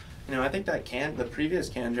turn. You know, I think that the previous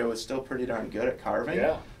Kanjo was still pretty darn good at carving.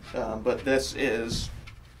 Yeah. But this is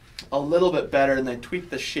a little bit better, and they tweaked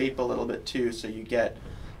the shape a little bit too, so you get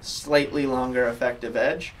slightly longer effective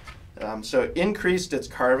edge. So it increased its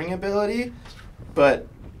carving ability, but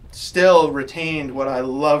still retained what I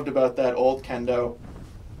loved about that old Kendo.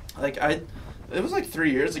 It was like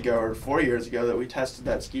 3 years ago or 4 years ago that we tested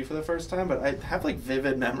that ski for the first time, but I have like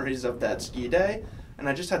vivid memories of that ski day, and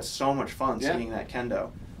I just had so much fun skiing that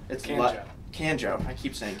Kendo. It's Kanjo. I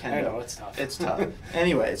keep saying Kendo. I know, it's tough. It's tough.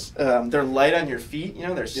 Anyways, they're light on your feet. You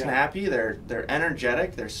know, they're snappy. They're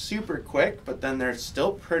energetic. They're super quick, but then they're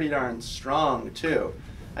still pretty darn strong too.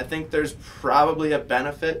 I think there's probably a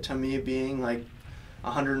benefit to me being like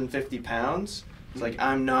 150 pounds. It's like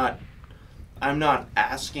I'm not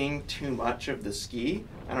asking too much of the ski.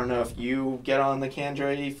 I don't know if you get on the Kanjo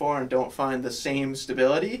 84 and don't find the same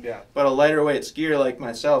stability, but a lighter weight skier like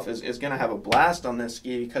myself is going to have a blast on this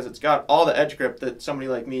ski because it's got all the edge grip that somebody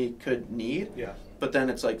like me could need, but then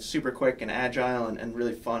it's like super quick and agile and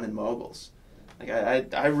really fun in moguls. Like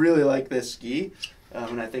I really like this ski,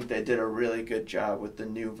 and I think they did a really good job with the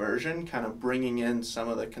new version, kind of bringing in some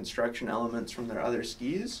of the construction elements from their other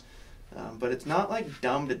skis. But it's not like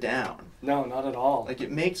dumbed down. No, not at all. Like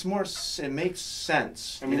it makes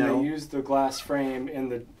sense. I mean, they use the glass frame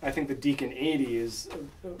in I think the Deacon 80 is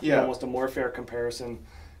almost a more fair comparison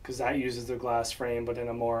because that uses the glass frame but in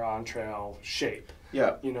a more on-trail shape.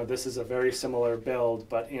 Yeah. You know, this is a very similar build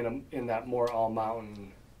but in that more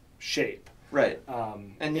all-mountain shape. Right.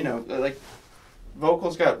 And you know, like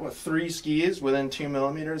Volkl's got 3 skis within 2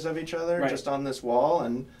 millimeters of each other just on this wall,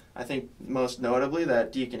 and I think most notably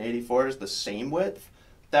that Deacon 84 is the same width.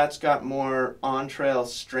 That's got more on-trail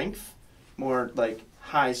strength, more like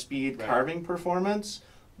high-speed carving performance.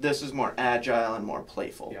 This is more agile and more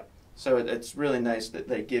playful. Yep. So it's really nice that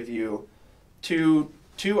they give you two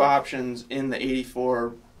options in the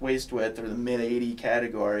 84 waist width or the mid-80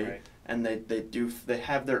 category, and they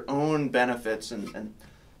have their own benefits and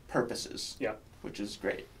purposes, which is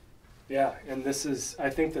great. Yeah, and I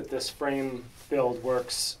think that this frame build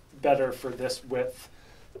works better for this width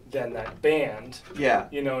than that band. Yeah.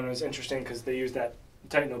 You know, and it was interesting because they used that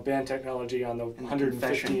Titanal band technology on the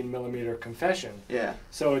 115 millimeter confession. Yeah.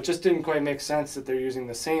 So it just didn't quite make sense that they're using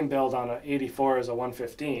the same build on an 84 as a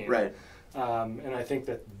 115. Right. And I think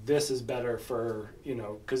that this is better for, you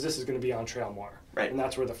know, because this is going to be on trail more. Right. And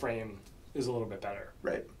that's where the frame is a little bit better.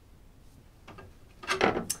 Right.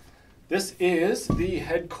 This is the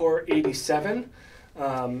Headcore 87,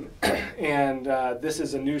 and this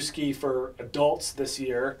is a new ski for adults this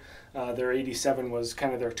year. Their 87 was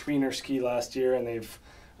kind of their tweener ski last year, and they've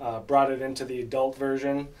brought it into the adult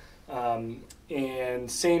version.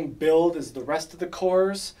 And same build as the rest of the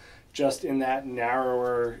cores, just in that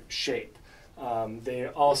narrower shape. They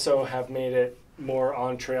also have made it more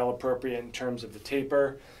on-trail appropriate in terms of the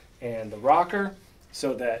taper and the rocker,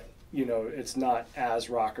 so that you know, it's not as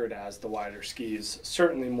rockered as the wider skis.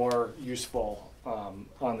 Certainly more useful on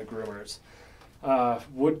the groomers.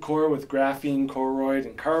 Wood core with graphene, choroid,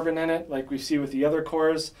 and carbon in it, like we see with the other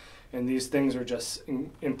cores. And these things are just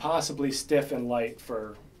impossibly stiff and light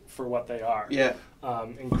for what they are. Yeah.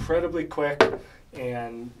 Incredibly quick,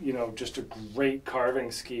 and you know, just a great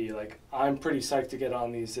carving ski. Like I'm pretty psyched to get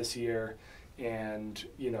on these this year, and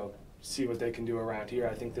you know, see what they can do around here.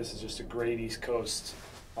 I think this is just a great East Coast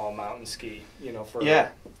all mountain ski, you know, for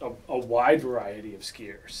a wide variety of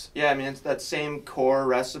skiers. Yeah, I mean, it's that same core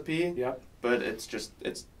recipe, but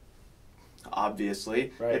it's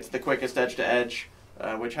obviously, it's the quickest edge to edge,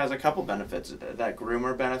 which has a couple benefits. That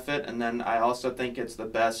groomer benefit, and then I also think it's the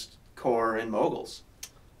best core in moguls.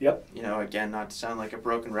 Yep. You know, again, not to sound like a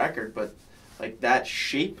broken record, but like that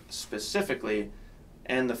shape specifically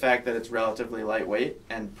and the fact that it's relatively lightweight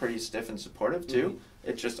and pretty stiff and supportive too,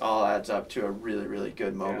 it just all adds up to a really, really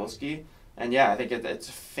good mogul ski. And yeah, I think it's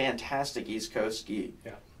a fantastic East Coast ski.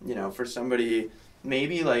 Yeah. You know, for somebody,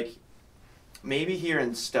 maybe here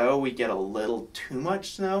in Stowe we get a little too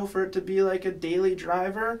much snow for it to be like a daily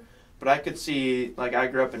driver. But I could see, like, I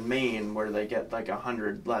grew up in Maine where they get like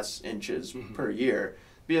 100 less inches per year.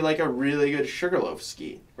 Be like a really good Sugarloaf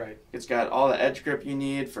ski. Right. It's got all the edge grip you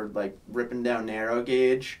need for like ripping down narrow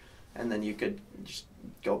gauge, and then you could just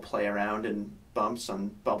go play around in bumps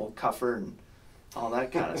on Bubble Cuffer and all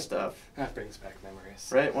that kind of stuff. That brings back memories.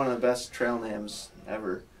 Right, one of the best trail names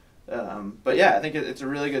ever. But yeah, I think it's a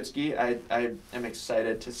really good ski. I am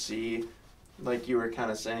excited to see, like you were kind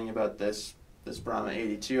of saying about this Brahma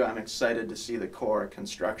 82, I'm excited to see the core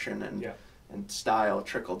construction and style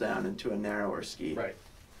trickle down into a narrower ski. Right.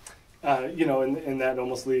 You know, and that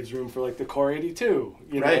almost leaves room for like the Core 82.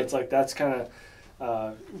 You know, it's like that's kind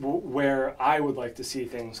of where I would like to see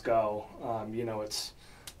things go. You know, it's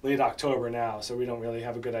late October now, so we don't really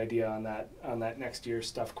have a good idea on that next year's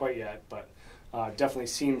stuff quite yet. But definitely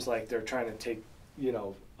seems like they're trying to take, you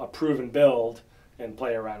know, a proven build and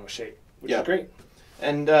play around with shape, which is great.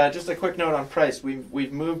 And just a quick note on price: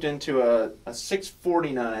 we've moved into a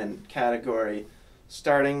 $649 category,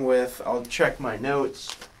 starting with, I'll check my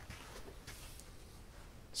notes.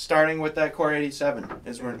 Starting with that Core 87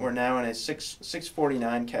 is we're now in a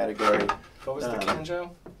 $649 category. What was the Kanjo?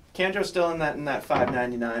 Kanjo's still in that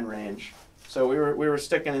 $599 range. So we were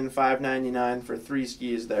sticking in $599 for 3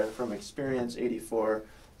 skis there, from Experience 84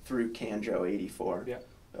 through Kanjo 84. Yeah.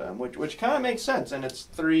 Which kind of makes sense, and it's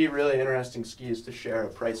 3 really interesting skis to share a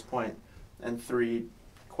price point, and 3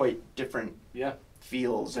 quite different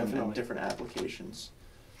feels and different applications.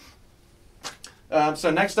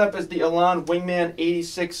 So next up is the Elan Wingman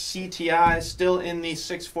 86 CTI, still in the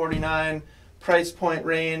 $649 price point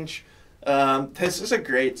range. This is a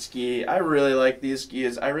great ski. I really like these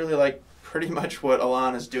skis. I really like pretty much what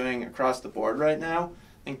Elan is doing across the board right now.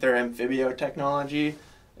 I think their amphibio technology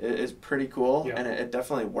is pretty cool, and it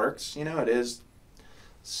definitely works. You know, it is.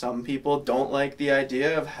 Some people don't like the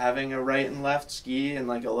idea of having a right and left ski and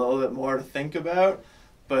like a little bit more to think about,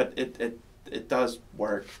 but it does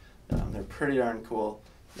work. They're pretty darn cool.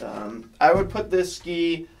 I would put this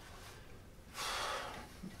ski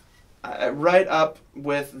right up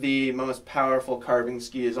with the most powerful carving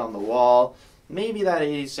skis on the wall. Maybe that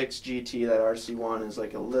 86 GT, that RC One, is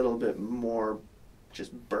like a little bit more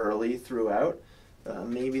just burly throughout.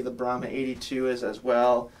 Maybe the Brahma 82 is as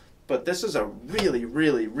well. But this is a really,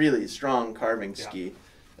 really, really strong carving ski.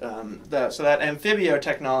 So that amphibio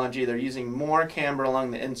technology, they're using more camber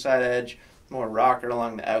along the inside edge, more rocker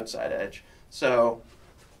along the outside edge. So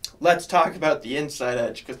let's talk about the inside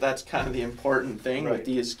edge, because that's kind of the important thing with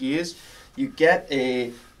these skis. You get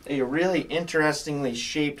a really interestingly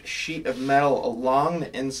shaped sheet of metal along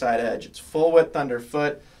the inside edge. It's full width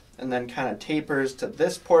underfoot, and then kind of tapers to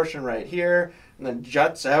this portion right here, and then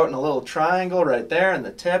juts out in a little triangle right there in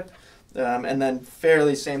the tip, and then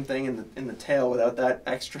fairly same thing in the tail without that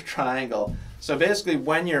extra triangle. So basically,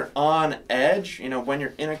 when you're on edge, you know, when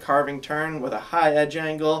you're in a carving turn with a high edge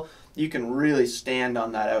angle, you can really stand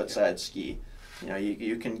on that outside ski. You know,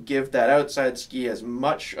 you can give that outside ski as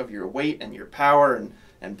much of your weight and your power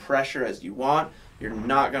and pressure as you want. You're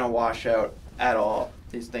not going to wash out at all.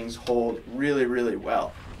 These things hold really, really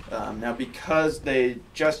well. Now, because they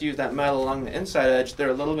just use that metal along the inside edge, they're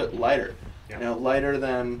a little bit lighter. You know, lighter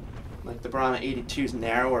than, like, the Brahma 82 is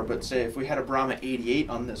narrower, but say if we had a Brahma 88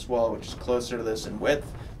 on this wall, which is closer to this in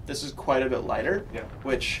width, this is quite a bit lighter,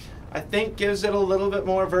 which I think gives it a little bit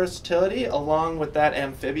more versatility along with that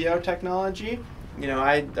amphibio technology. You know,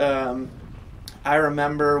 I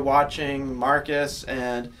remember watching Marcus,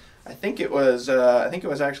 and I think it was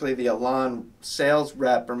actually the Elan sales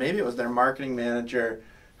rep, or maybe it was their marketing manager,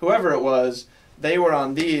 whoever it was. They were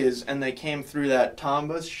on these, and they came through that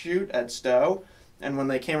Tombus chute at Stowe. And when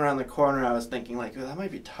they came around the corner, I was thinking, like, oh, that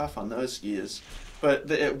might be tough on those skis. But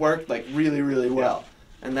it worked, like, really, really well.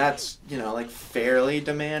 And that's, you know, like, fairly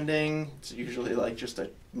demanding. It's usually, like, just a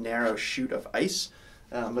narrow chute of ice.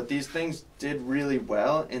 But these things did really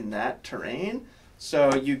well in that terrain.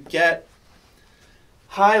 So you get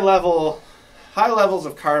high levels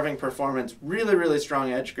of carving performance, really, really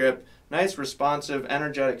strong edge grip, nice, responsive,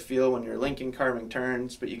 energetic feel when you're linking carving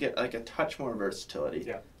turns, but you get like a touch more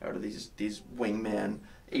versatility out of these Wingman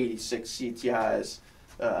 86 CTIs.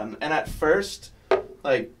 And at first,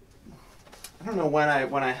 like, I don't know when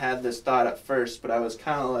I had this thought at first, but I was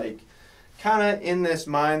kind of in this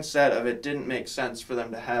mindset of it didn't make sense for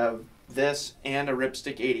them to have this and a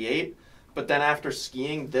Ripstick 88. But then after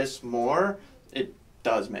skiing this more,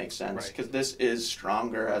 does make sense, Right. because this is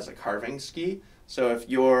stronger as a carving ski. So if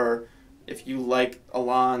you like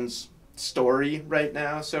Elan's story right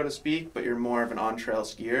now, so to speak, but you're more of an on-trail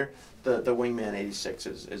skier, the Wingman 86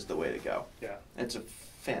 is the way to go. Yeah. It's a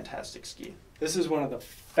fantastic ski. This is one of the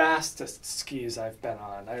fastest skis I've been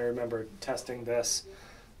on. I remember testing this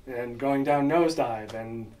and going down nosedive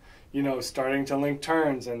and, you know, starting to link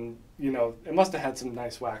turns, and, you know, it must have had some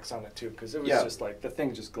nice wax on it too, because it was just like, the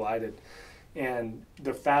thing just glided. And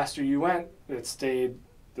the faster you went, it stayed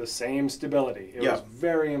the same stability. It was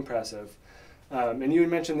very impressive. And you had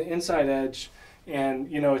mentioned the inside edge,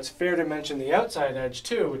 and, you know, it's fair to mention the outside edge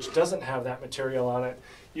too, which doesn't have that material on it.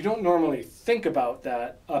 You don't normally think about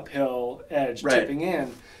that uphill edge tipping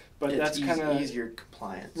in, but that's kind of easier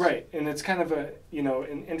compliance. Right, and it's kind of a, you know,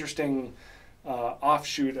 an interesting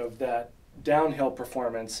offshoot of that downhill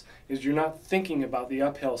performance is you're not thinking about the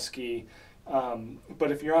uphill ski,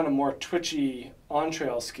 but if you're on a more twitchy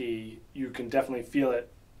on-trail ski, you can definitely feel it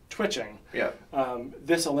twitching. Yeah.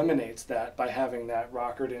 This eliminates that by having that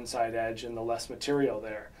rockered inside edge and the less material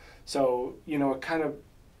there. So, you know,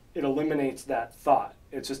 it eliminates that thought.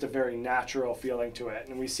 It's just a very natural feeling to it,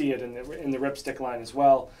 and we see it in the ripstick line as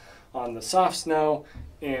well on the soft snow,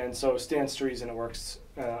 and so stands to reason it works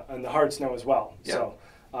on the hard snow as well. Yeah.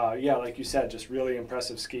 So, yeah, like you said, just really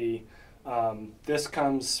impressive ski. This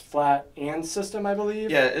comes flat and system, I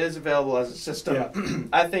believe. Yeah, it is available as a system. Yeah.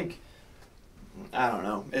 I think, I don't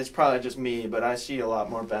know, it's probably just me, but I see a lot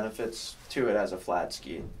more benefits to it as a flat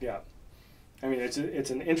ski. Yeah. I mean, it's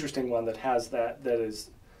an interesting one that has that is,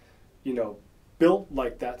 you know, built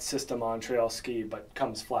like that system on trail ski, but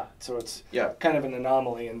comes flat. So it's kind of an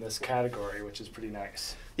anomaly in this category, which is pretty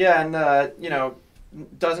nice. Yeah, and, you know,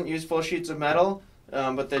 doesn't use full sheets of metal,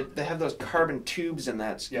 but they have those carbon tubes in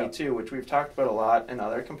that ski too, which we've talked about a lot in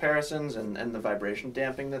other comparisons, and the vibration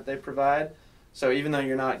damping that they provide. So even though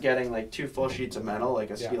you're not getting like 2 full sheets of metal, like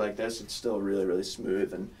a ski like this, it's still really, really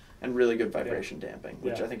smooth and really good vibration damping,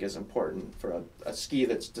 which I think is important for a ski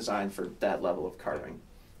that's designed for that level of carving.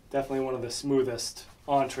 Definitely one of the smoothest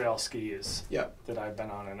on-trail skis that I've been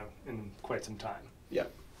on in quite some time. Yeah.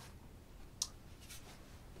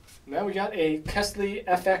 Now we got a Kastle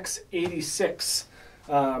FX 86.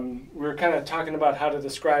 We were kind of talking about how to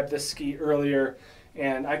describe this ski earlier,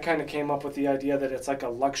 and I kind of came up with the idea that it's like a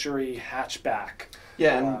luxury hatchback.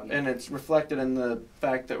 Yeah, and it's reflected in the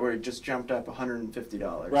fact that we just jumped up $150 to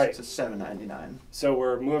 $799. So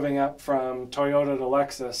we're moving up from Toyota to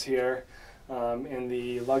Lexus here in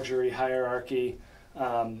the luxury hierarchy,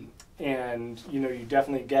 and you know, you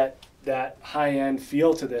definitely get that high-end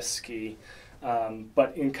feel to this ski,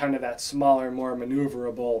 but in kind of that smaller, more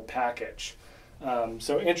maneuverable package.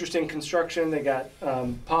 So interesting construction. They got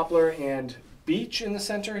poplar and beech in the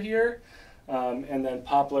center here, and then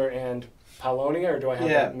poplar and paulownia, or do I have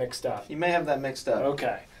that mixed up? You may have that mixed up.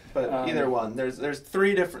 Okay. But either one. There's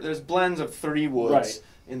 3 different, there's blends of 3 woods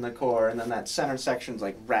in the core, and then that center section's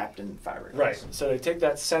like wrapped in fiberglass. Right. So they take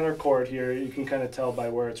that center cord here, you can kind of tell by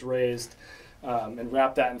where it's raised, and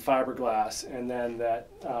wrap that in fiberglass, and then that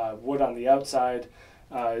wood on the outside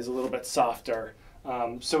is a little bit softer.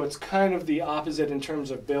 So it's kind of the opposite in terms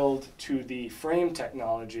of build to the frame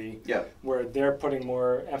technology, where they're putting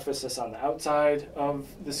more emphasis on the outside of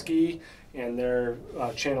the ski, and they're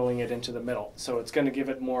channeling it into the middle. So it's going to give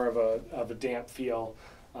it more of a damp feel,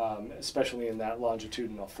 especially in that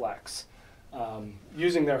longitudinal flex.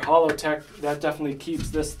 Using their hollow tech, that definitely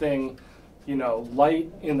keeps this thing, you know, light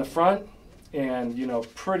in the front, and, you know,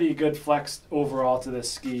 pretty good flex overall to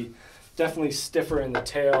this ski. Definitely stiffer in the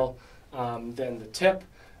tail than the tip,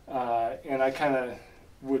 and I kind of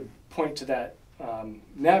would point to that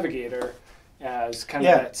Navigator as kind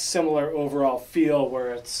of that similar overall feel,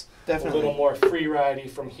 where it's a little more free-ridey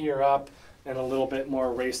from here up and a little bit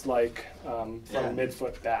more race-like from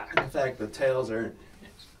midfoot back. In fact, the tails are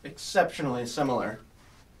exceptionally similar.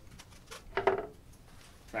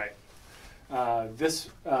 Right. This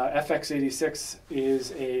FX86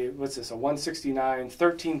 is a 169,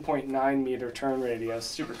 13.9 meter turn radius.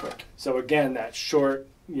 Super quick. So again, that short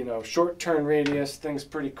turn radius, thing's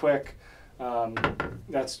pretty quick.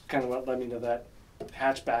 That's kind of what led me to that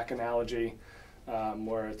hatchback analogy,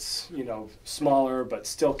 where it's, you know, smaller but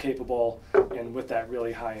still capable, and with that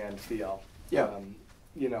really high-end feel. Yeah.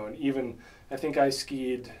 You know, and even I think I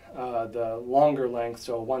skied the longer length,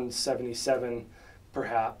 so 177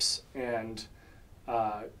 perhaps, and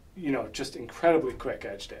you know, just incredibly quick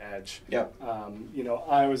edge to edge. Yeah. You know,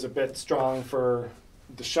 I was a bit strong for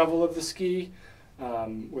the shovel of the ski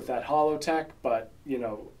with that hollow tech, but, you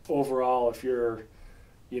know, overall, if you're,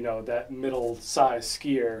 you know, that middle size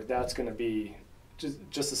skier, that's going to be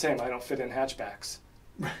just the same. I don't fit in hatchbacks.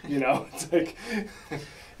 You know, it's like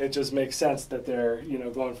it just makes sense that they're, you know,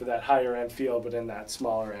 going for that higher end feel, but in that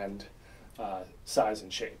smaller end size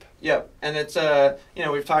and shape. Yep, and it's you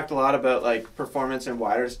know, we've talked a lot about like performance in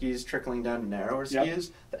wider skis trickling down to narrower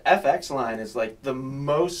skis. Yep. The FX line is like the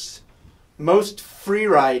most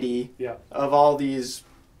free-ridey of all these,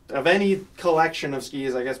 of any collection of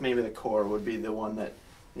skis. I guess maybe the core would be the one that,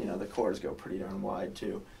 you know, the cores go pretty darn wide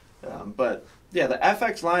too. But yeah, the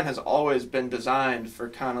FX line has always been designed for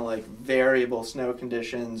kind of like variable snow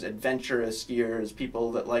conditions, adventurous skiers,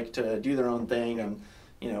 people that like to do their own thing and,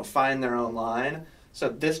 you know, find their own line. So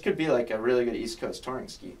this could be like a really good East Coast touring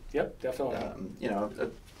ski. Yep, definitely. You know,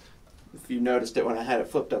 if you noticed it when I had it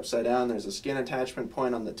flipped upside down, there's a skin attachment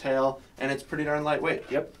point on the tail, and it's pretty darn lightweight.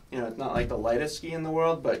 Yep. You know, it's not like the lightest ski in the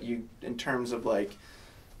world, but you, in terms of like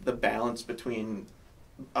the balance between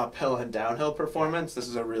uphill and downhill performance, this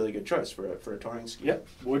is a really good choice for a touring ski. Yep,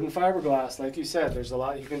 wood and fiberglass, like you said, there's a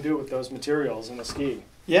lot you can do with those materials in a ski.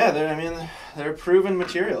 Yeah, they're proven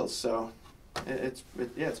materials, so it's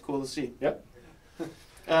cool to see. Yep.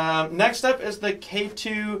 Next up is the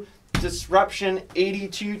K2 Disruption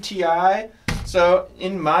 82 Ti. So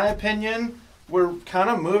in my opinion, we're kind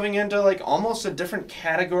of moving into like almost a different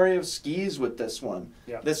category of skis with this one.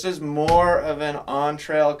 Yep. This is more of an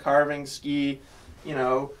on-trail carving ski. You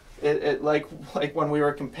know, it like when we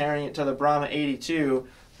were comparing it to the Brahma 82,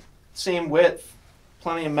 same width,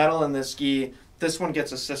 plenty of metal in this ski. This one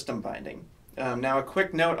gets a system binding. Now a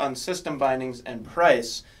quick note on system bindings and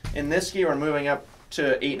price. In this ski we're moving up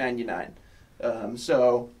to $899.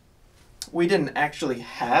 So we didn't actually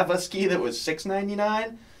have a ski that was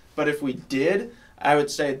 $699, but if we did, I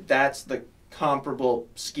would say that's the comparable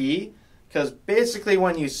ski, because basically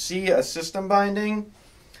when you see a system binding,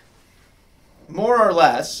 more or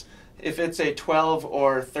less, if it's a 12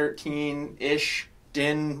 or 13-ish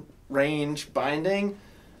DIN range binding,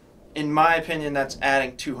 in my opinion, that's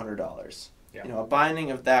adding $200. Yeah. You know, a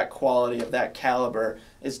binding of that quality, of that caliber,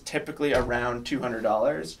 is typically around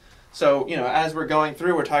 $200. So, you know, as we're going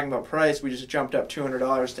through, we're talking about price. We just jumped up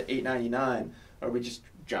 $200 to $899, or we just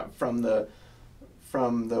jumped from the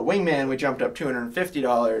Wingman, we jumped up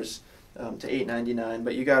 $250 to $899.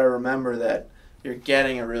 But you got to remember that you're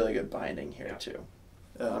getting a really good binding here too.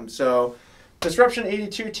 So, Disruption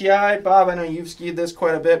 82 Ti, Bob, I know you've skied this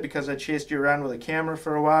quite a bit because I chased you around with a camera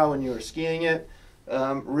for a while when you were skiing it.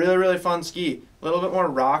 Really, really fun ski. A little bit more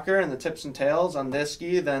rocker in the tips and tails on this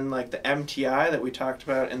ski than like the MTI that we talked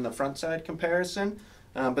about in the front side comparison,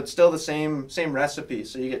 but still the same recipe.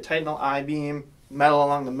 So you get Titanal I-beam, metal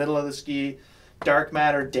along the middle of the ski, dark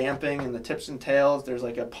matter damping in the tips and tails. There's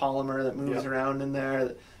like a polymer that moves around in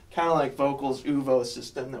there, kind of like Volkl's Uvo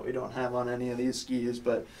system that we don't have on any of these skis,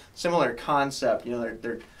 but similar concept. You know,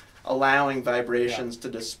 they're allowing vibrations to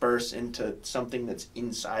disperse into something that's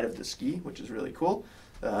inside of the ski, which is really cool.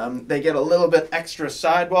 They get a little bit extra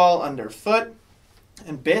sidewall underfoot,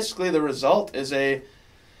 and basically the result is a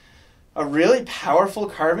really powerful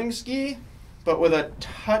carving ski, but with a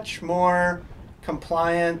touch more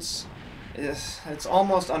compliance. It's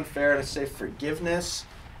almost unfair to say forgiveness,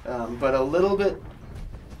 but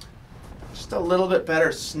just a little bit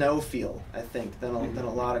better snow feel, I think, than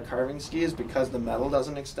a lot of carving skis, because the metal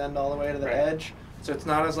doesn't extend all the way to the edge. So it's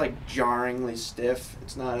not as like jarringly stiff.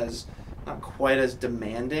 It's not quite as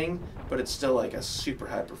demanding, but it's still like a super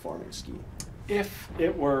high performing ski. If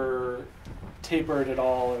it were tapered at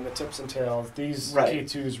all in the tips and tails, these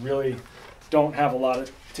K2s really don't have a lot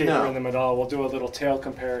of taper in them at all. We'll do a little tail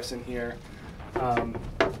comparison here.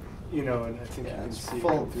 You know, and I think you can see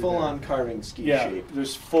full on carving ski shape.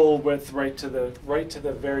 There's full width right to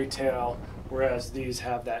the very tail, whereas these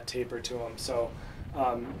have that taper to them. So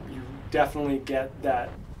you definitely get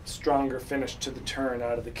that stronger finish to the turn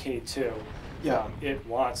out of the K2. Yeah, it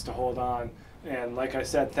wants to hold on, and like I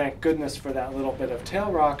said, thank goodness for that little bit of tail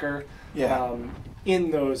rocker.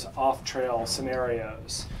 In those off-trail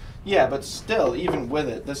scenarios. Yeah, but still, even with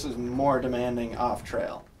it, this is more demanding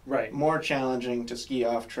off-trail. Right. More challenging to ski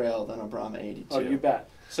off-trail than a Brahma 82. Oh, you bet.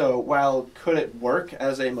 So while could it work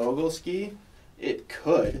as a mogul ski? It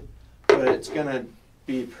could, but it's going to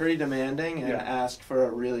be pretty demanding and ask for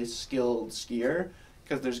a really skilled skier,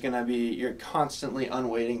 because there's going to be, you're constantly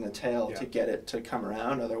unweighting the tail to get it to come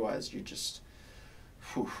around. Otherwise, you just,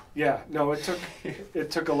 whew. Yeah, no,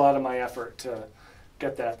 it took a lot of my effort to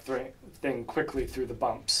get that thing quickly through the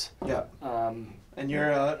bumps. Yeah. And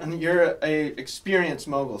you're a experienced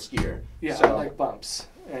mogul skier. Yeah, so. I like bumps,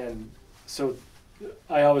 and so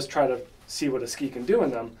I always try to see what a ski can do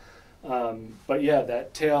in them. But yeah,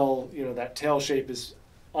 that tail shape is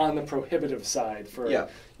on the prohibitive side for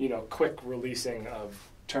quick releasing of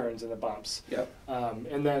turns and the bumps. Yep.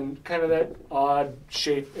 And then kind of that odd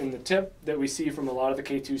shape in the tip that we see from a lot of the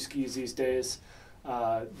K2 skis these days.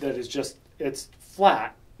 That is just, it's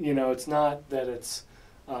flat. You know, it's not that it's,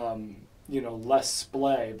 you know, less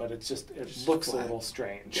splay, but it's just, it just looks flat. A little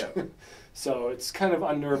strange. Yep. So it's kind of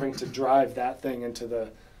unnerving to drive that thing into the,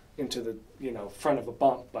 you know, front of a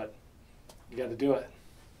bump, but you got to do it.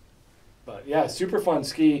 But yeah, super fun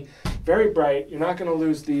ski, very bright. You're not going to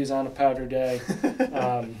lose these on a powder day.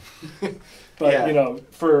 But yeah. You know,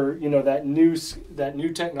 for that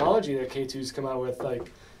new technology that K2's come out with,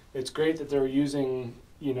 like, it's great that they're using,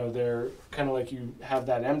 you know, they're kind of like you have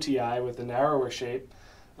that MTI with the narrower shape.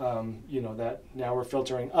 You know, that now we're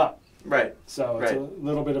filtering up. Right. So it's a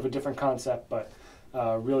little bit of a different concept, but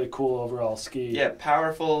really cool overall ski. Yeah,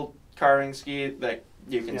 powerful carving ski that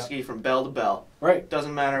you can ski from bell to bell. Right.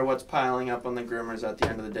 Doesn't matter what's piling up on the groomers at the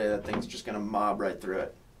end of the day, that thing's just going to mob right through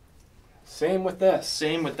it. Same with this.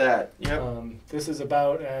 Same with that. Yep. This is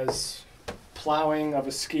about as plowing of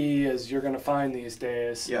a ski as you're going to find these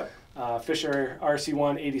days. Yep. Fischer RC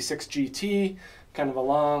One 86 GT, kind of a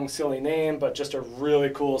long, silly name, but just a really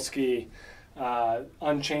cool ski.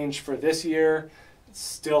 Unchanged for this year.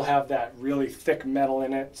 Still have that really thick metal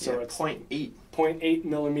in it, so it's 0.8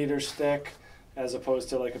 millimeters thick, as opposed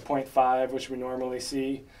to like a 0.5, which we normally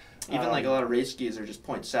see. Even like a lot of race skis are just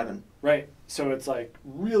 0.7. Right. So it's like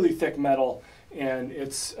really thick metal, and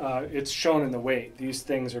it's shown in the weight. These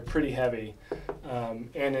things are pretty heavy, and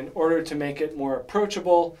in order to make it more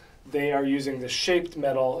approachable, they are using the shaped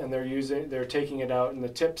metal, and they're taking it out in the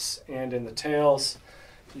tips and in the tails.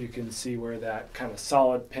 You can see where that kind of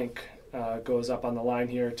solid pink goes up on the line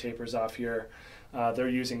here, tapers off here. They're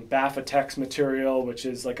using Bafatex material, which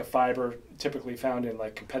is like a fiber typically found in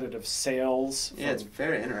like competitive sails. Yeah, it's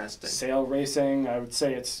very interesting. Sail racing. I would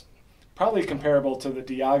say it's probably comparable to the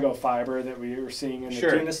Diago fiber that we were seeing in the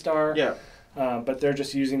Dynastar. Yeah. But they're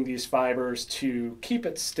just using these fibers to keep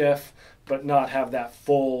it stiff, but not have that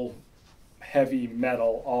full heavy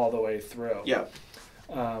metal all the way through. Yeah.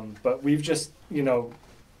 But we've just, you know,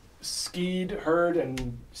 skied, heard,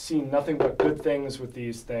 and seen nothing but good things with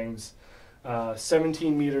these things.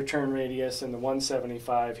 17-meter turn radius in the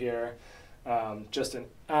 175 here. Just an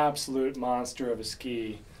absolute monster of a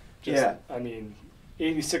ski. Just, I mean,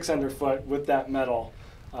 86 underfoot with that metal.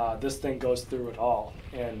 This thing goes through it all,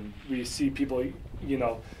 and we see people, you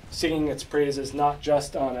know, singing its praises not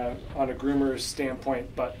just on a groomer's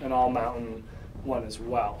standpoint, but an all-mountain one as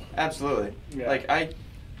well. Absolutely. Yeah. Like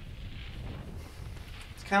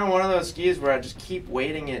it's kind of one of those skis where I just keep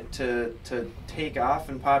waiting it to take off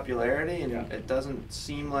in popularity, and it doesn't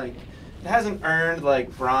seem like it hasn't earned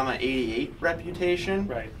like Brahma 88 reputation.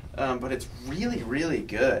 Right. But it's really, really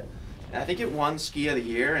good. And I think it won Ski of the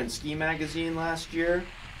Year in Ski Magazine last year.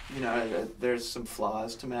 You know, there's some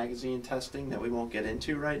flaws to magazine testing that we won't get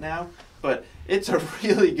into right now, but it's a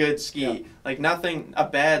really good ski. Yeah. Like a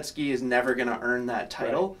bad ski is never going to earn that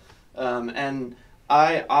title. Right. And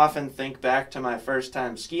I often think back to my first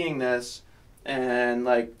time skiing this, and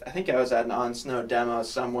like I think I was at an on snow demo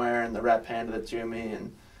somewhere, and the rep handed it to me,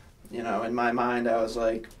 and you know, in my mind I was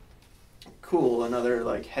like, cool, another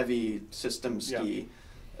like heavy system ski.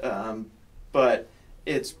 Yeah. But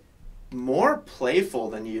it's more playful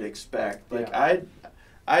than you'd expect. Like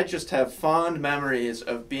I just have fond memories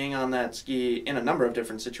of being on that ski in a number of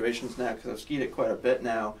different situations now, because I've skied it quite a bit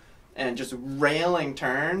now, and just railing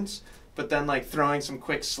turns, but then like throwing some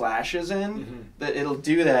quick slashes in. Mm-hmm. That it'll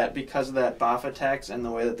do that because of that Bafatex and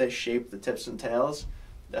the way that they shape the tips and tails.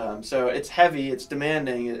 So it's heavy, it's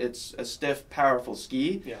demanding, it's a stiff, powerful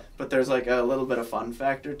ski, but there's like a little bit of fun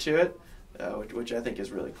factor to it. Which I think is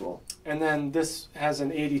really cool. And then this has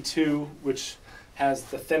an 82, which has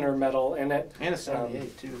the thinner metal in it. And a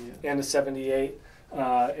 78 too, yeah. And a 78.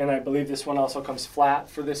 And I believe this one also comes flat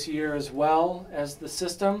for this year as well as the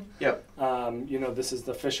system. Yep. You know, this is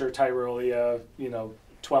the Fischer Tyrolia,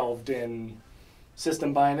 12-din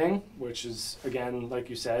system binding, which is, again, like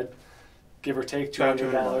you said, give or take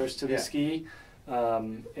 $200 to the ski.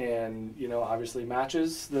 And, you know, obviously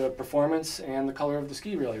matches the performance and the color of the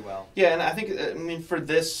ski really well. Yeah, and I think, I mean, for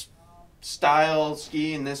this style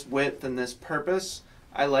ski and this width and this purpose,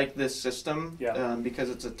 I like this system because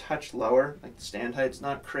it's a touch lower. Like the stand height's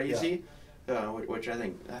not crazy, which I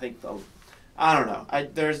think I don't know.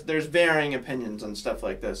 There's varying opinions on stuff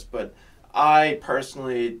like this, but I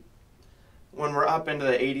personally, when we're up into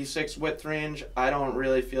the 86 width range, I don't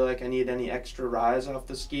really feel like I need any extra rise off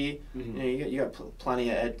the ski. Mm-hmm. You know, you got plenty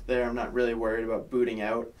of edge there. I'm not really worried about booting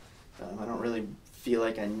out. I don't really feel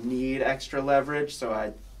like I need extra leverage, so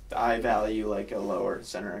I value like a lower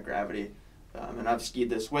center of gravity And I've skied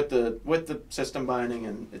this with the system binding,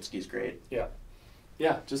 and it skis great. Yeah.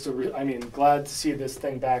 Yeah, just I mean, glad to see this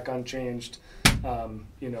thing back unchanged.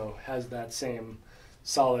 You know, has that same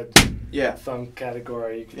solid thumb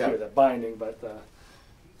category. You can hear that binding, but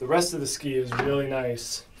the rest of the ski is really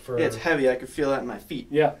nice. It's heavy. I could feel that in my feet.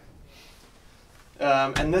 Yeah.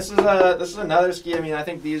 And this is another ski. I mean, I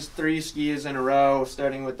think these 3 skis in a row,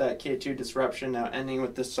 starting with that K2 Disruption, now ending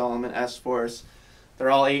with the Salomon S-Force, they're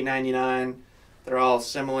all $8.99. They're all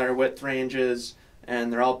similar width ranges,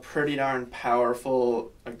 and they're all pretty darn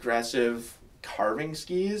powerful, aggressive carving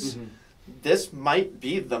skis. Mm-hmm. This might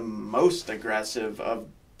be the most aggressive of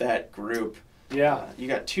that group. Yeah. You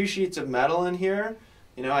got 2 sheets of metal in here.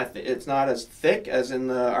 You know, it's not as thick as in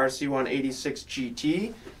the RC One 86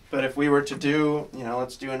 GT, but if we were to do, you know,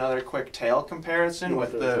 let's do another quick tail comparison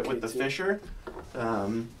with the Fischer.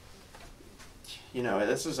 You know,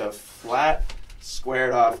 this is a flat,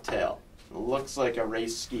 squared off tail. It looks like a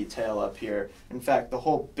race ski tail up here. In fact, the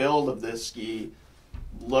whole build of this ski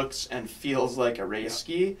looks and feels like a race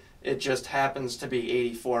ski. It just happens to be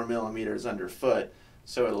 84 millimeters underfoot.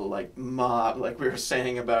 So it'll like mob, like we were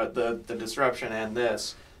saying about the Disruption and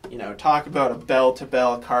this. You know, talk about a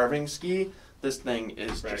bell-to-bell carving ski. This thing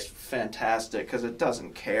is just fantastic because it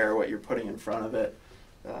doesn't care what you're putting in front of it.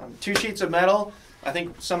 2 sheets of metal. I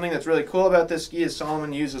think something that's really cool about this ski is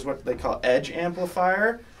Salomon uses what they call edge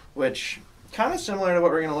amplifier, which kind of similar to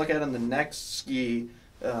what we're going to look at in the next ski.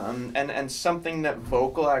 And something that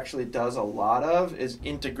Volkl actually does a lot of is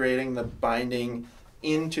integrating the binding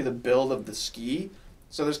into the build of the ski.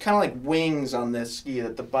 So there's kind of like wings on this ski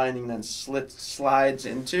that the binding then slides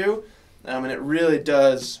into. And it really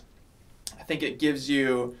does, I think it gives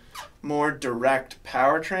you more direct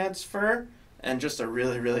power transfer and just a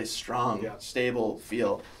really, really strong, stable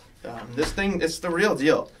feel. This thing, it's the real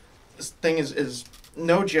deal. This thing is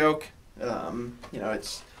no joke. You know,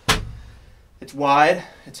 it's wide,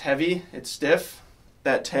 it's heavy, it's stiff.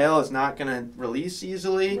 That tail is not going to release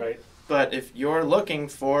easily. Right. But if you're looking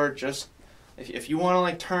for just, if you want to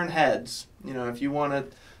like turn heads, you know, if you want to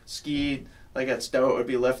ski like at Stowe, it would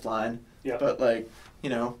be lift line. Yeah. But like,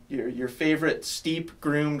 you know, your favorite steep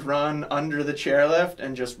groomed run under the chairlift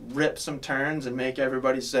and just rip some turns and make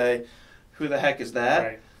everybody say, "Who the heck is that?"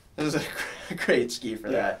 Right. This is a great ski for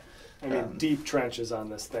that. I mean, deep trenches on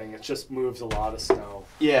this thing. It just moves a lot of snow.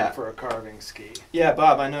 For a carving ski. Yeah,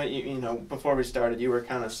 Bob, I know you know before we started, you were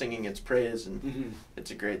kind of singing its praise, and it's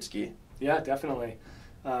a great ski. Yeah, definitely.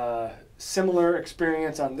 Similar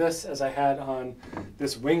experience on this as I had on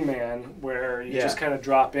this Wingman, where you just kind of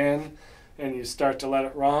drop in and you start to let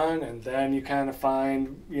it run, and then you kind of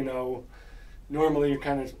find, you know, normally you're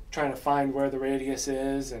kind of trying to find where the radius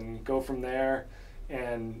is and go from there.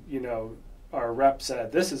 And, you know, our rep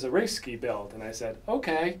said, "This is a race ski build." And I said,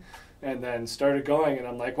 "Okay." And then started going, and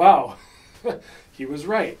I'm like, wow, he was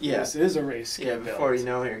right. Yeah. This is a race ski build. Before you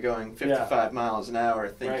know it, you're going 55 miles an hour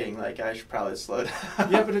thinking, like, I should probably slow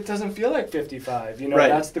down. Yeah, but it doesn't feel like 55. You know,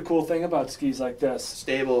 that's the cool thing about skis like this.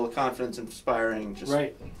 Stable, confidence inspiring. Just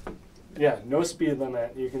Yeah, no speed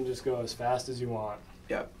limit. You can just go as fast as you want.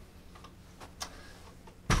 Yep.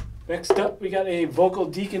 Next up, we got a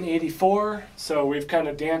Volkl Deacon 84. So we've kind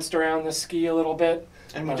of danced around this ski a little bit.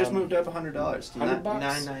 And we just moved up $100 to $100?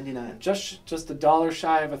 $9.99. Just a dollar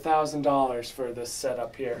shy of $1,000 for this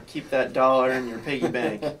setup here. Keep that dollar in your piggy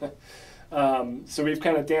bank. So we've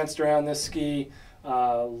kind of danced around this ski.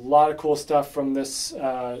 A lot of cool stuff from this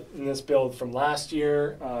in this build from last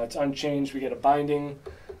year. It's unchanged. We get a binding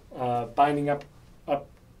update.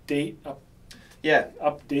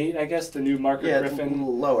 Update, I guess, the new marker Griffin. It's a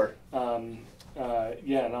little lower.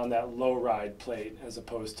 And on that low ride plate as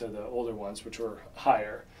opposed to the older ones, which were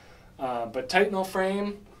higher. But Titanal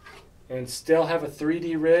frame, and still have a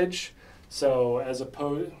 3D ridge. So as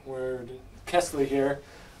opposed, where Kastle here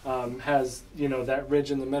has, you know, that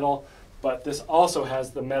ridge in the middle, but this also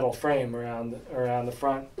has the metal frame around the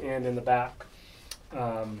front and in the back.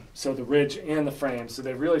 So the ridge and the frame. So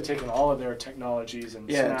they've really taken all of their technologies and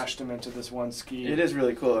smashed them into this one ski. It is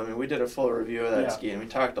really cool. I mean, we did a full review of that ski, and we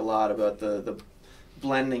talked a lot about the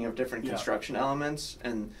blending of different construction elements,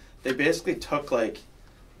 and they basically took like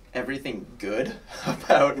everything good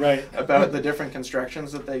about the different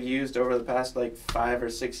constructions that they've used over the past like 5 or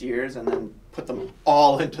 6 years, and then put them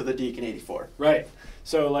all into the Deacon 84. Right.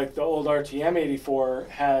 So like the old RTM 84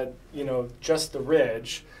 had, you know, just the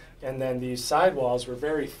ridge, and then these sidewalls were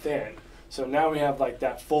very thin. So now we have like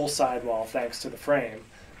that full sidewall thanks to the frame,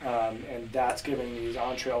 and that's giving these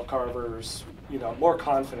on-trail carvers, you know, more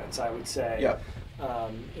confidence, I would say,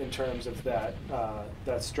 in terms of that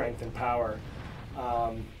strength and power.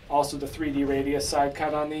 Also the 3D radius side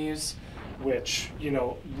cut on these. which, you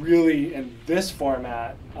know, really in this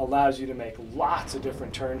format allows you to make lots of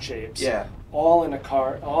different turn shapes. Yeah. All in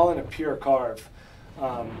a pure carve.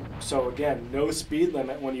 So again, no speed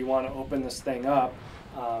limit when you want to open this thing up.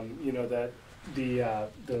 You know that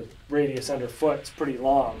the radius underfoot is pretty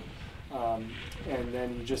long, and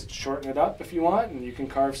then you just shorten it up if you want, and you can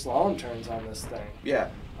carve slalom turns on this thing. Yeah.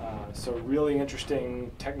 So really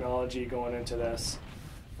interesting technology going into this.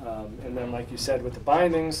 And then, like you said, with the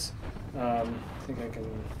bindings, I think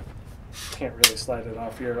can't really slide it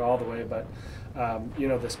off here all the way, but you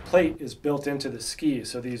know, this plate is built into the ski.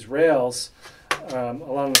 So these rails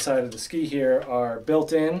along the side of the ski here are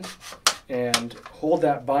built in and hold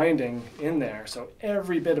that binding in there. So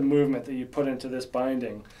every bit of movement that you put into this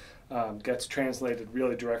binding gets translated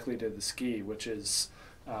really directly to the ski, which is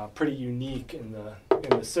pretty unique in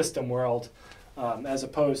the system world, as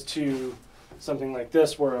opposed to something like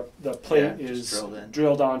this where the plate is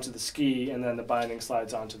drilled onto the ski and then the binding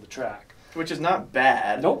slides onto the track. Which is not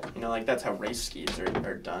bad. Nope. You know, like that's how race skis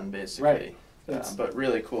are done, basically. Right. But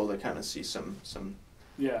really cool to kind of see some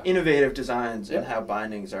innovative designs in how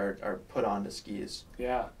bindings are put onto skis.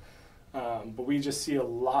 Yeah. But we just see a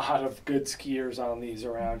lot of good skiers on these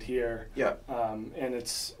around here. Yeah. And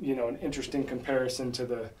it's, you know, an interesting comparison to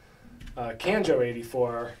the Kanjo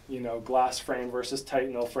 84, you know, glass frame versus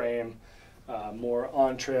Titanal frame, more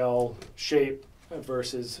on-trail shape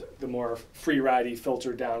versus the more free-ridey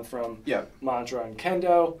filtered down from Mantra and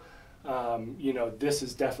Kendo. You know, this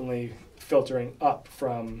is definitely filtering up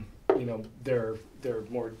from, you know, their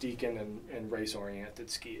more Deacon and race-oriented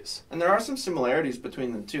skis. And there are some similarities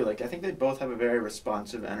between them too. Like I think they both have a very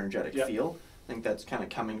responsive, energetic feel. I think that's kind of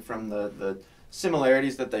coming from the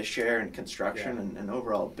similarities that they share in construction and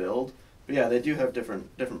overall build. But yeah, they do have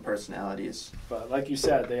different personalities. But like you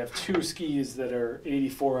said, they have two skis that are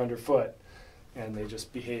 84 underfoot, and they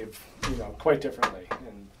just behave, you know, quite differently.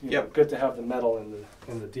 And you know, good to have the metal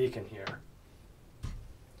in the Deacon here.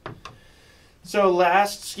 So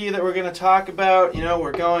last ski that we're going to talk about, you know,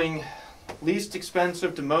 we're going least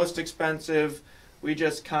expensive to most expensive. We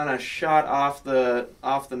just kind of shot off the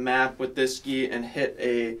map with this ski and hit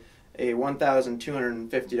a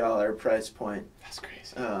 $1,250 price point. That's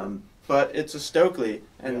crazy. But it's a Stockli,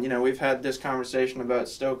 and you know, we've had this conversation about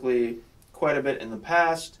Stockli quite a bit in the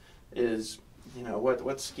past. Is, you know,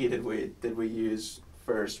 what ski did we use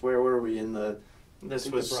first? Where were we in the?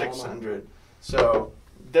 This was 600. So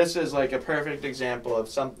this is like a perfect example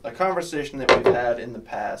of a conversation that we've had in the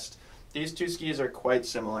past. These two skis are quite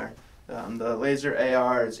similar. The Laser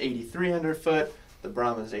AR is 83 underfoot. The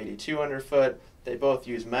Brahma is 82 underfoot. They both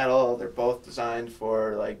use metal. They're both designed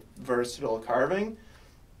for like versatile carving.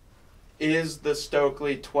 Is the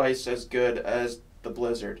Stockli twice as good as the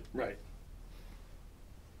Blizzard? Right.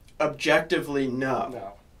 Objectively, no.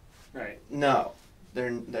 No. Right. No.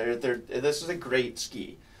 They're this is a great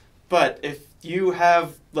ski. But if you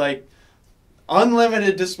have like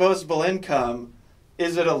unlimited disposable income,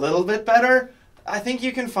 is it a little bit better? I think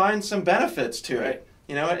you can find some benefits to it.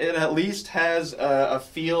 You know, it at least has a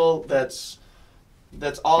feel that's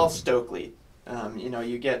all Stockli. You know,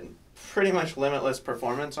 you get pretty much limitless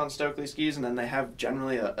performance on Stockli skis, and then they have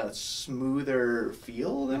generally a smoother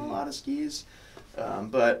feel than a lot of skis.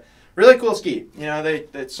 But really cool ski. You know,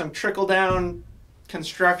 they some trickle down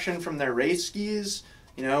construction from their race skis.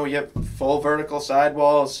 You know, you have full vertical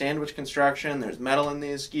sidewalls, sandwich construction. There's metal in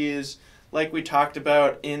these skis. Like we talked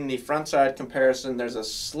about in the front side comparison, there's a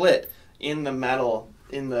slit in the metal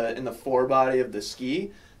in the forebody of the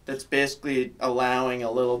ski that's basically allowing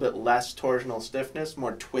a little bit less torsional stiffness,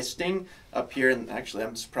 more twisting up here. And actually,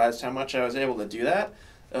 I'm surprised how much I was able to do that.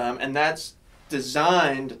 And that's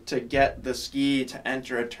designed to get the ski to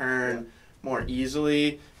enter a turn more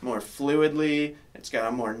easily, more fluidly. It's got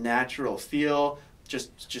a more natural feel,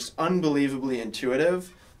 just unbelievably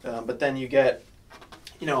intuitive. But then you get,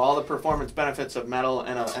 you know, all the performance benefits of metal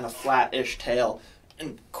and a flat-ish tail,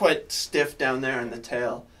 and quite stiff down there in the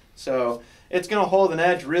tail. So it's going to hold an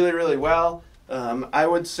edge really, really well. I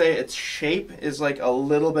would say its shape is like a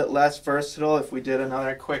little bit less versatile if we did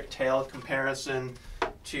another quick tail comparison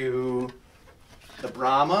to the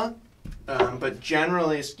Brahma. But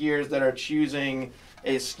generally, skiers that are choosing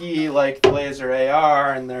a ski like the Laser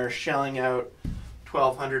AR and they're shelling out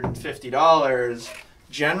 $1,250,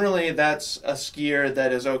 generally that's a skier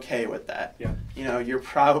that is okay with that. Yeah. You know, you're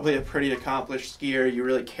probably a pretty accomplished skier. You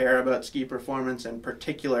really care about ski performance and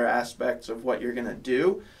particular aspects of what you're going to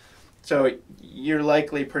do. So you're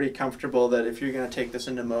likely pretty comfortable that if you're going to take this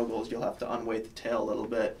into moguls, you'll have to unweight the tail a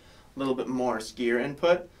little bit more skier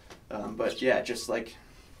input. But yeah, just like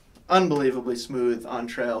unbelievably smooth on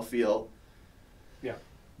trail feel. Yeah.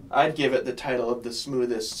 I'd give it the title of the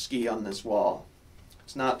smoothest ski on this wall.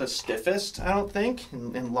 It's not the stiffest, I don't think,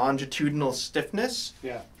 in longitudinal stiffness.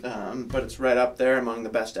 Yeah. But it's right up there among the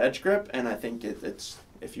best edge grip, and I think it's,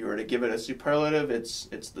 if you were to give it a superlative, it's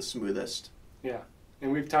the smoothest. Yeah.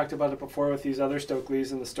 And we've talked about it before with these other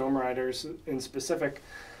Stocklis and the Stone Riders in specific,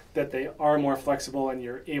 that they are more flexible and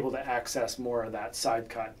you're able to access more of that side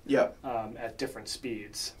cut. Yep. At different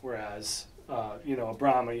speeds. Whereas, you know, a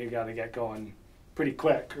Brahma, you got to get going pretty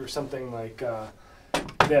quick, or something like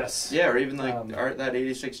this. Yeah, or even like that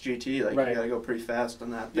 86 GT, like right. you got to go pretty fast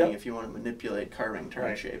on that thing Yep. if you want to manipulate carving turn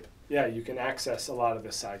right. shape. Yeah, you can access a lot of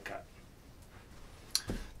this side cut.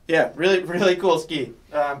 Yeah, really, really cool ski.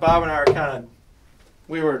 Bob and I are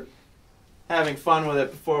we were having fun with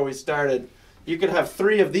it before we started. You could have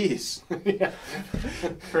 3 of these Yeah.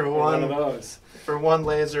 for one of those. For one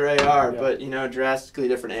laser AR, Yeah. but you know, drastically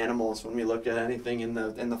different animals when we look at anything in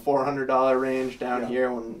the $400 range down Yeah.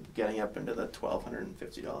 here, when getting up into the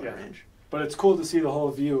 $1,250 Yeah. range. But it's cool to see the whole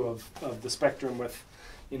view of the spectrum with,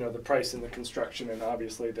 you know, the price and the construction, and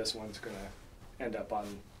obviously this one's going to end up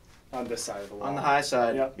on this side of the wall. On the high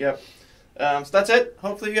side. Yep. So that's it.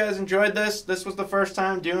 Hopefully you guys enjoyed this. This was the first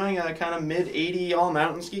time doing a kind of mid-80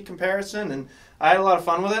 all-mountain ski comparison, and I had a lot of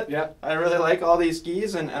fun with it. Yeah. I really like all these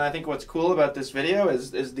skis, and I think what's cool about this video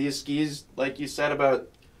is these skis, like you said about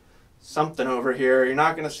something over here, you're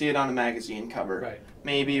not going to see it on a magazine cover. Right.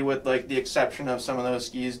 Maybe with like the exception of some of those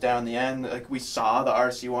skis down the end. Like we saw the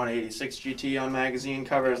RC One 86 GT on magazine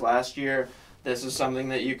covers last year. This is something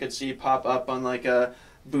that you could see pop up on like a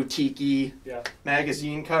boutique-y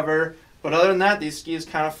magazine cover. But other than that, these skis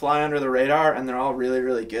kind of fly under the radar, and they're all really,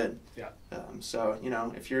 really good. Yeah. So, you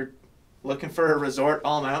know, if you're looking for a resort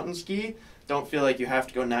all-mountain ski, don't feel like you have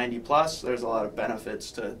to go 90 plus. There's a lot of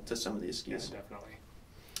benefits to some of these skis. Yeah,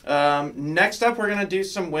 definitely. Next up, we're going to do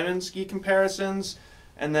some women's ski comparisons.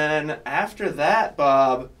 And then after that,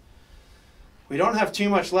 Bob, we don't have too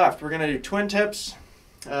much left. We're going to do twin tips.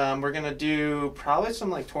 We're going to do probably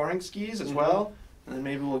some like touring skis as well. And then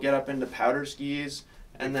maybe we'll get up into powder skis.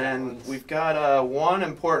 And then we've got one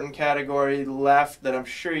important category left that I'm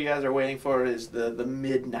sure you guys are waiting for, is the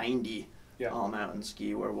mid-90 all-mountain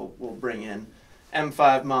ski, where we'll bring in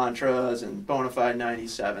M5 Mantras and Bonafide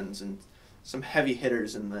 97s and some heavy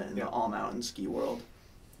hitters in the all-mountain ski world.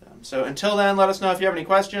 So until then, let us know if you have any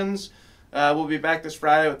questions. We'll be back this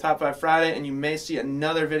Friday with Top 5 Friday, and you may see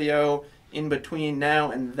another video in between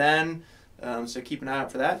now and then. So keep an eye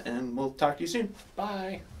out for that, and we'll talk to you soon.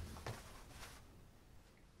 Bye.